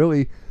 And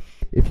really,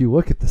 if you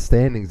look at the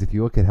standings, if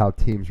you look at how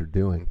teams are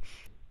doing,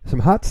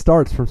 some hot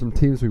starts from some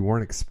teams we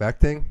weren't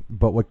expecting,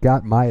 but what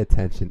got my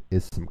attention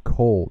is some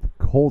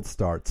cold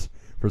starts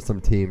for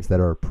some teams that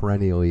are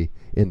perennially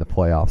in the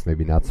playoffs,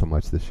 maybe not so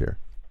much this year.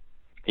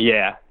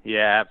 Yeah,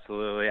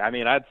 absolutely. I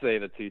mean, I'd say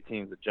the two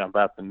teams that jump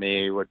out to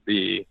me would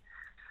be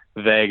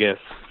Vegas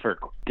for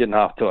getting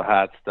off to a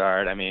hot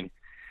start. I mean,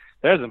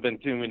 there hasn't been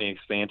too many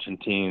expansion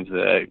teams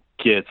that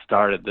get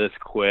started this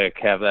quick,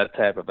 have that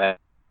type of back.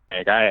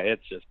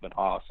 It's just been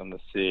awesome to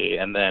see.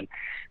 And then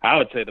I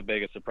would say the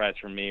biggest surprise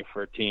for me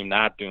for a team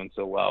not doing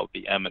so well would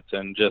be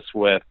Edmonton, just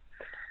with,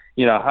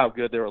 how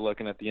good they were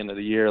looking at the end of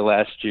the year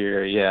last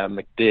year. Yeah,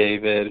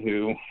 McDavid,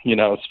 who,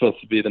 is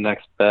supposed to be the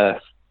next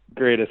best,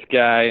 greatest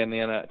guy in the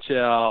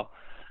NHL.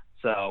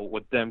 So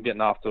with them getting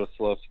off to a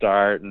slow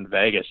start and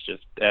Vegas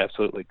just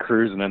absolutely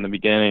cruising in the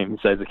beginning,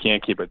 besides they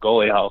can't keep a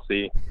goalie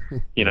healthy,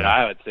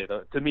 I would say,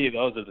 to me,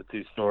 those are the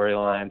two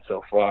storylines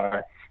so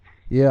far.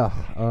 Yeah,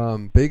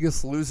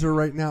 biggest loser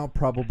right now,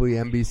 probably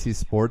NBC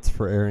Sports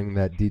for airing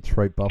that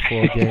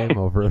Detroit-Buffalo game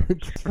over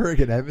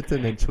friggin'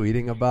 Edmonton and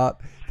tweeting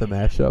about the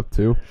matchup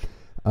too.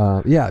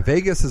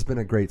 Vegas has been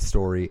a great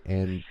story,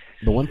 and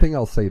the one thing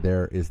I'll say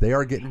there is they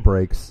are getting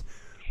breaks.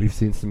 We've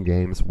seen some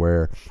games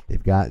where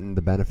they've gotten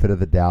the benefit of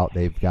the doubt.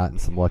 They've gotten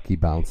some lucky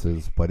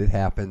bounces, but it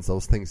happens.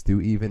 Those things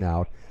do even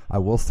out. I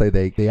will say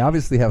they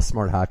obviously have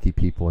smart hockey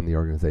people in the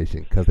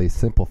organization because they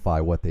simplify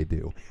what they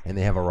do, and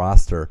they have a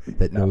roster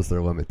that knows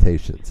their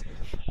limitations.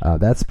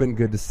 That's been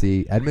good to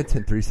see.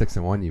 Edmonton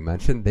 3-6-1, you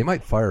mentioned. They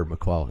might fire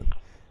McClellan.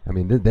 I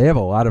mean, they have a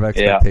lot of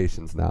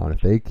expectations now, and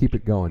if they keep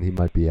it going, he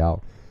might be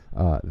out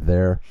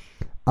there.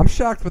 I'm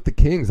shocked with the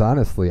Kings,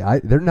 honestly.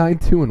 They're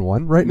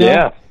 9-2-1 right now.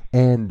 Yeah.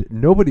 And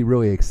nobody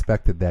really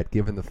expected that,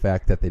 given the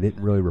fact that they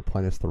didn't really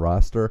replenish the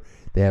roster.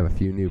 They have a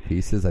few new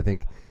pieces. I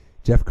think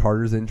Jeff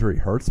Carter's injury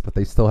hurts, but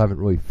they still haven't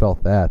really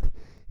felt that.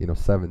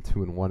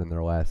 7-2-1 in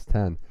their last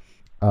 10.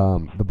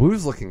 The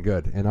Blues looking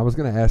good, and I was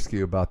going to ask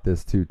you about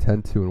this too.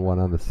 10-2-1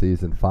 on the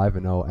season,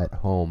 5-0 at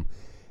home,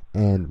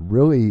 and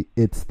really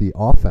it's the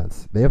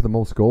offense. They have the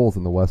most goals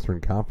in the Western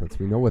Conference.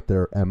 We know what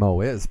their MO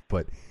is,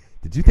 but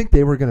did you think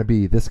they were going to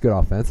be this good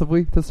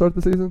offensively to start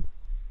the season?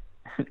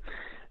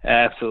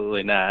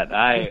 Absolutely not.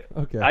 I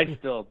Okay.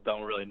 still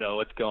don't really know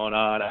what's going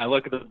on. I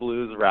look at the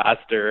Blues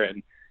roster,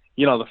 and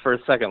the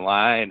first, second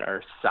line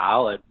are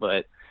solid,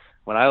 but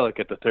when I look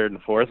at the third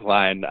and fourth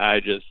line, I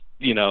just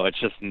it's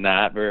just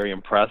not very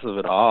impressive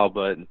at all.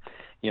 But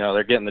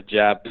they're getting the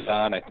job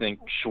done. I think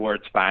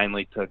Schwartz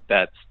finally took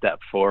that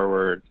step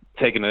forward,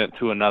 taking it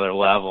to another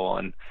level,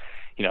 and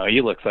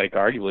he looks like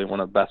arguably one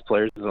of the best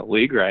players in the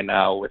league right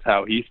now with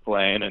how he's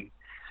playing. And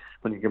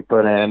when you can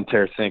put in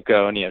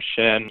Tarasenko and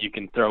Shin, you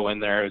can throw in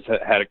there who's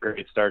had a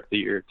great start to the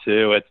year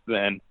too. It's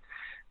been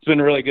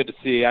really good to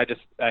see.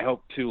 I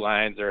hope two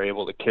lines are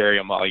able to carry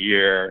them all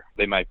year.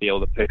 They might be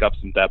able to pick up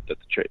some depth at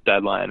the trade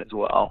deadline as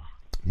well.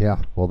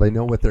 Yeah, well, they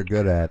know what they're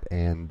good at,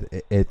 and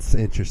it's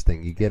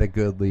interesting. You get a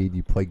good lead,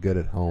 you play good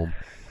at home.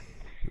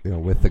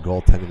 With the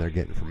goaltending they're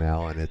getting from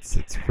Allen, it's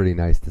pretty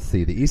nice to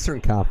see. The Eastern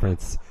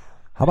Conference,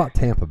 how about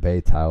Tampa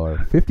Bay,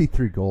 Tyler?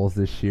 53 goals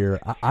this year.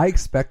 I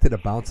expected a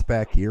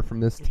bounce-back year from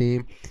this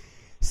team.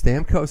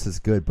 Stamkos is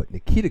good, but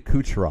Nikita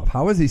Kucherov,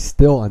 how is he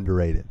still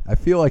underrated? I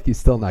feel like he's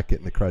still not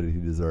getting the credit he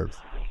deserves.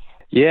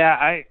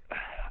 Yeah,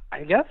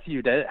 I guess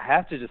you'd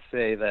have to just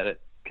say that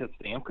because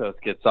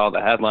Stamkos gets all the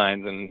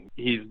headlines and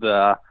he's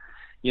the,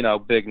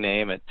 big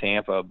name at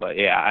Tampa. But,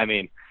 yeah, I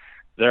mean,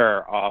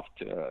 they're off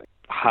to a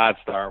hot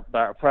start.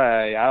 But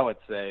probably, I would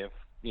say,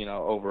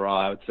 overall,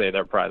 I would say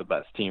they're probably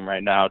the best team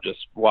right now,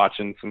 just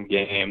watching some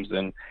games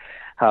and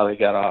how they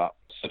got off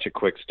such a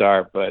quick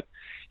start. But,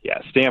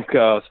 yeah,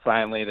 Stamkos,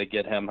 finally they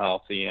get him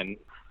healthy, and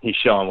he's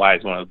showing why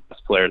he's one of the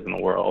best players in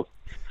the world.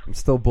 I'm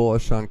still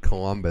bullish on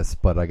Columbus,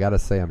 but I got to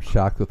say I'm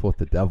shocked with what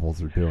the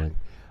Devils are doing.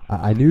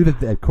 I knew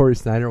that Corey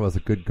Snyder was a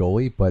good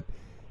goalie, but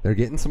they're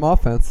getting some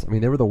offense. I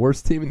mean, they were the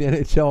worst team in the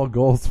NHL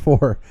goals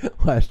for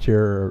last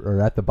year,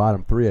 or at the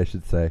bottom three, I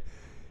should say.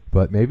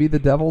 But maybe the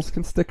Devils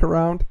can stick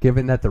around,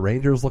 given that the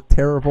Rangers look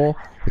terrible,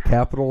 the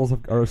Capitals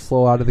are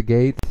slow out of the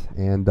gate,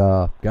 and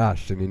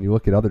gosh, I mean, you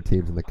look at other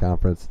teams in the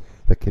conference,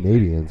 the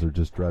Canadians are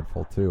just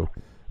dreadful too.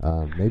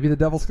 Maybe the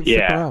Devils can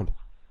stick around.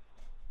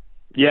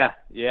 Yeah.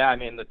 I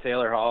mean, the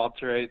Taylor Hall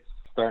trade's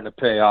starting to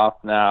pay off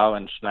now,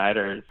 and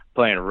Schneider is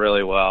playing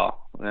really well.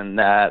 And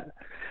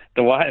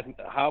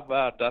how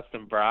about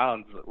Dustin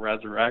Brown's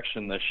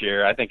resurrection this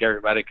year? I think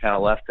everybody kind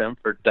of left him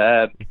for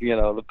dead,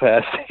 the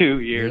past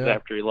 2 years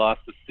after he lost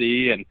the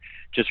C and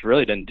just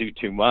really didn't do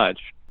too much.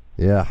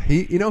 Yeah,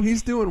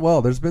 he's doing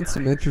well. There's been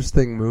some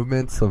interesting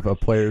movements of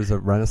players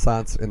of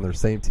Renaissance in their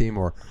same team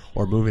or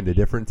moving to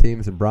different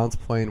teams, and Brown's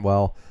playing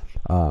well.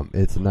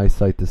 It's a nice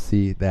sight to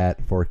see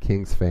that for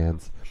Kings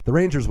fans. The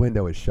Rangers'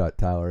 window is shut,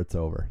 Tyler. It's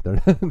over.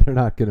 They're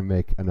not going to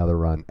make another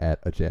run at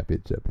a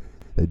championship.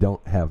 They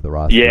don't have the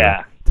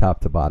roster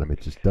top to bottom.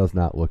 It just does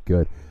not look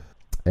good.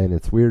 And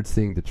it's weird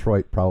seeing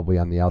Detroit probably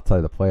on the outside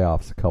of the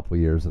playoffs a couple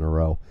of years in a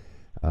row.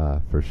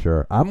 For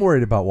sure. I'm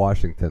worried about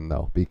Washington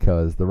though,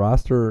 because the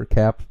roster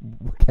cap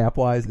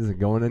wise isn't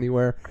going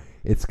anywhere.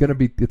 It's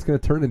gonna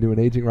turn into an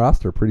aging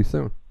roster pretty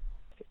soon.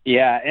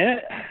 Yeah,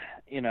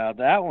 and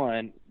that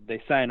one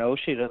they signed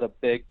Oshie to the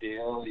big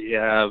deal. You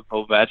have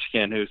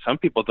Ovechkin, who some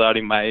people thought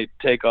he might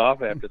take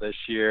off after this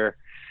year.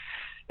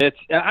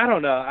 I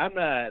don't know.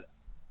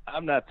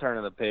 I'm not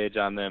turning the page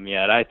on them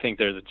yet. I think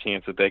there's a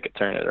chance that they could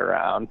turn it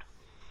around.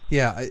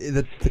 Yeah,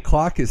 the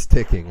clock is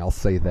ticking. I'll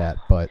say that,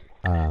 but.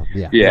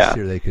 This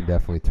year they can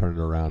definitely turn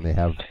it around. They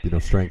have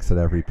strengths at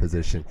every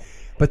position.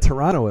 But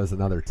Toronto is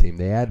another team.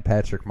 They add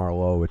Patrick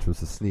Marleau, which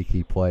was a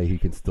sneaky play. He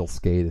can still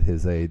skate at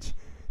his age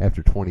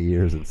after 20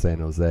 years in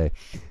San Jose.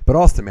 But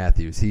Austin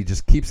Matthews, he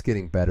just keeps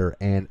getting better.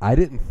 And I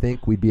didn't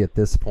think we'd be at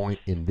this point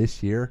in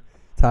this year,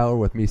 Tyler,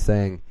 with me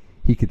saying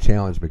he could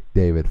challenge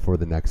McDavid for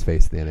the next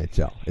face of the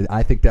NHL.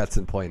 I think that's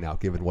in play now,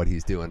 given what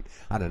he's doing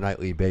on a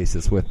nightly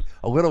basis with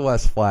a little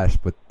less flash,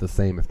 but the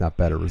same, if not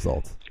better,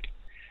 results.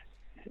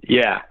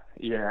 Yeah,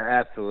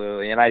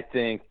 absolutely. And I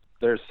think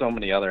there's so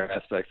many other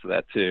aspects of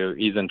that too.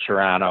 He's in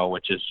Toronto,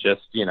 which is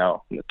just,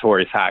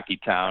 notorious hockey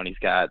town. He's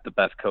got the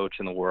best coach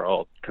in the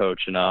world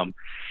coaching them.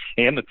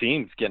 And the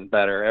team's getting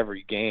better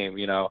every game.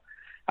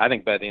 I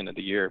think by the end of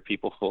the year,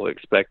 people fully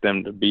expect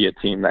them to be a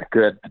team that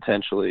could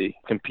potentially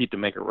compete to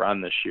make a run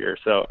this year.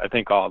 So I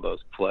think all of those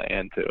play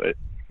into it.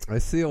 I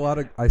see a lot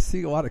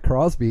of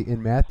Crosby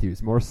in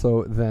Matthews, more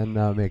so than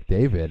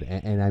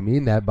McDavid, and I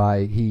mean that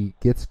by he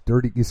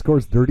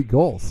scores dirty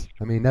goals.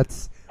 I mean,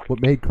 that's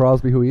what made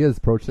Crosby who he is,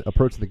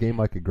 approaching the game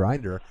like a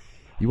grinder.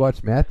 You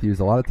watch Matthews,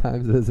 a lot of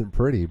times it isn't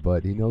pretty,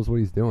 but he knows what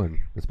he's doing,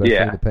 especially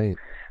in the paint.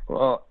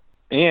 Well,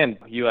 and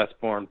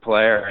U.S.-born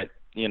player.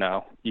 You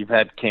know, you've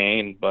had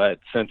Kane, but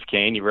since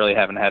Kane, you really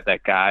haven't had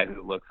that guy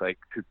who looks like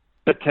could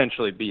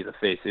potentially be the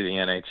face of the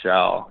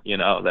NHL. You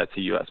know, that's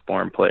a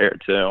U.S.-born player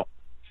too.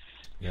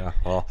 Yeah,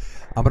 well,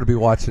 I'm going to be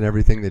watching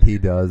everything that he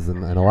does,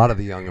 and a lot of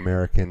the young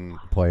American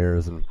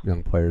players and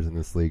young players in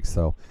this league.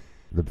 So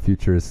the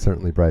future is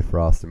certainly bright for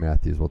Auston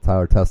Matthews. Well,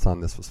 Tyler Tesson,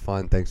 this was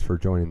fun. Thanks for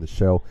joining the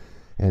show,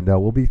 and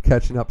we'll be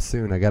catching up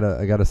soon. I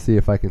gotta see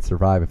if I can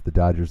survive if the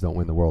Dodgers don't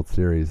win the World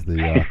Series.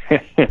 The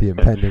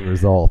impending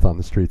result on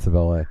the streets of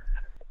LA.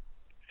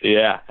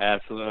 Yeah,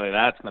 absolutely.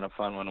 That's been a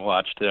fun one to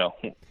watch too.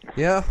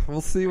 Yeah, we'll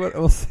see.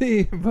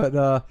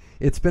 But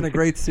it's been a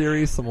great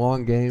series, some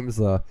long games.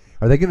 Are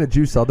they going to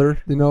juice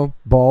other,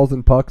 balls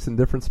and pucks in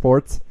different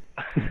sports,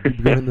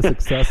 given the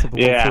success of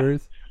the World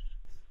Series?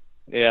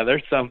 Yeah,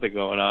 there's something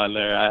going on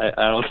there.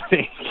 I don't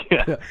think.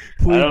 Yeah.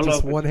 Puig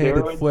just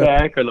one-handed flick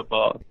back or the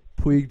ball.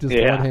 Puig just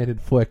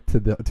one-handed flick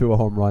to a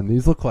home run.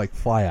 These look like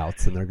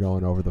flyouts, and they're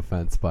going over the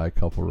fence by a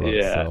couple runs.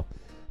 Yeah. So.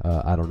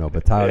 I don't know,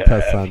 but Tyler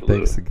Tesson,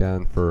 thanks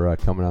again for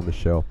coming on the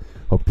show.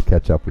 Hope to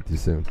catch up with you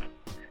soon.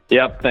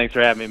 Yep, thanks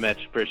for having me,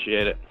 Mitch.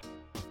 Appreciate it.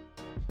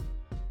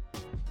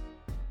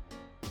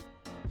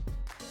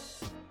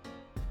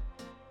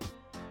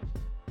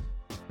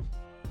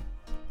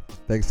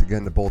 Thanks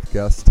again to both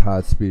guests,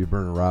 Todd Speed,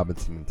 Burner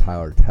Robinson, and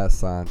Tyler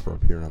Tesson for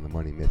appearing on the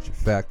Money Mitch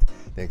Effect.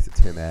 Thanks to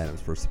Tim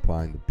Adams for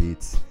supplying the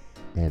beats,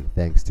 and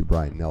thanks to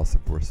Brian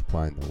Nelson for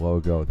supplying the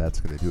logo.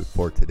 That's going to do it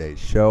for today's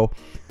show.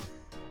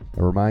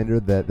 A reminder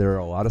that there are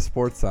a lot of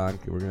sports on.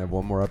 We're going to have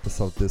one more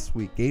episode this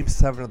week. Game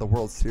 7 of the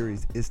World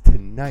Series is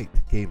tonight.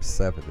 Game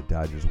 7, the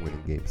Dodgers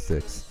winning Game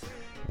 6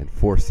 and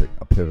forcing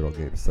a pivotal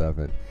Game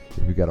 7.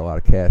 If you've got a lot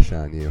of cash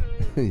on you,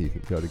 you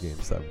can go to Game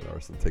 7. There are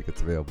some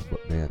tickets available,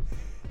 but man,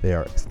 they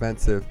are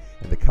expensive.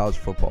 And the college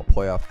football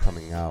playoff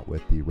coming out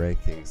with the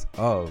rankings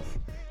of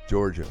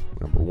Georgia,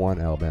 number 1,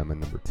 Alabama,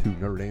 number 2,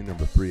 Notre Dame,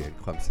 number 3,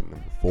 and Clemson,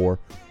 number 4.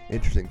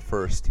 Interesting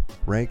first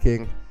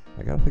ranking.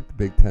 I gotta think the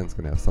Big Ten's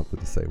gonna have something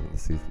to say when the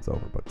season's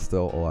over, but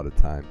still a lot of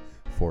time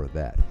for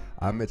that.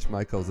 I'm Mitch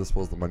Michaels. This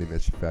was the Money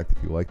Mitch Effect.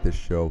 If you like this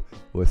show,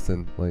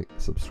 listen, like,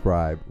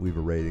 subscribe, leave a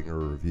rating or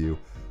a review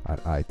on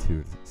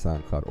iTunes,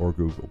 SoundCloud, or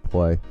Google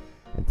Play,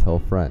 and tell a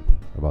friend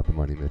about the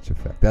Money Mitch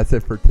Effect. That's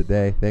it for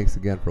today. Thanks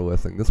again for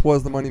listening. This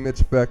was the Money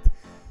Mitch Effect.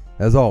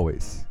 As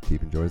always,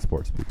 keep enjoying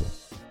sports, people.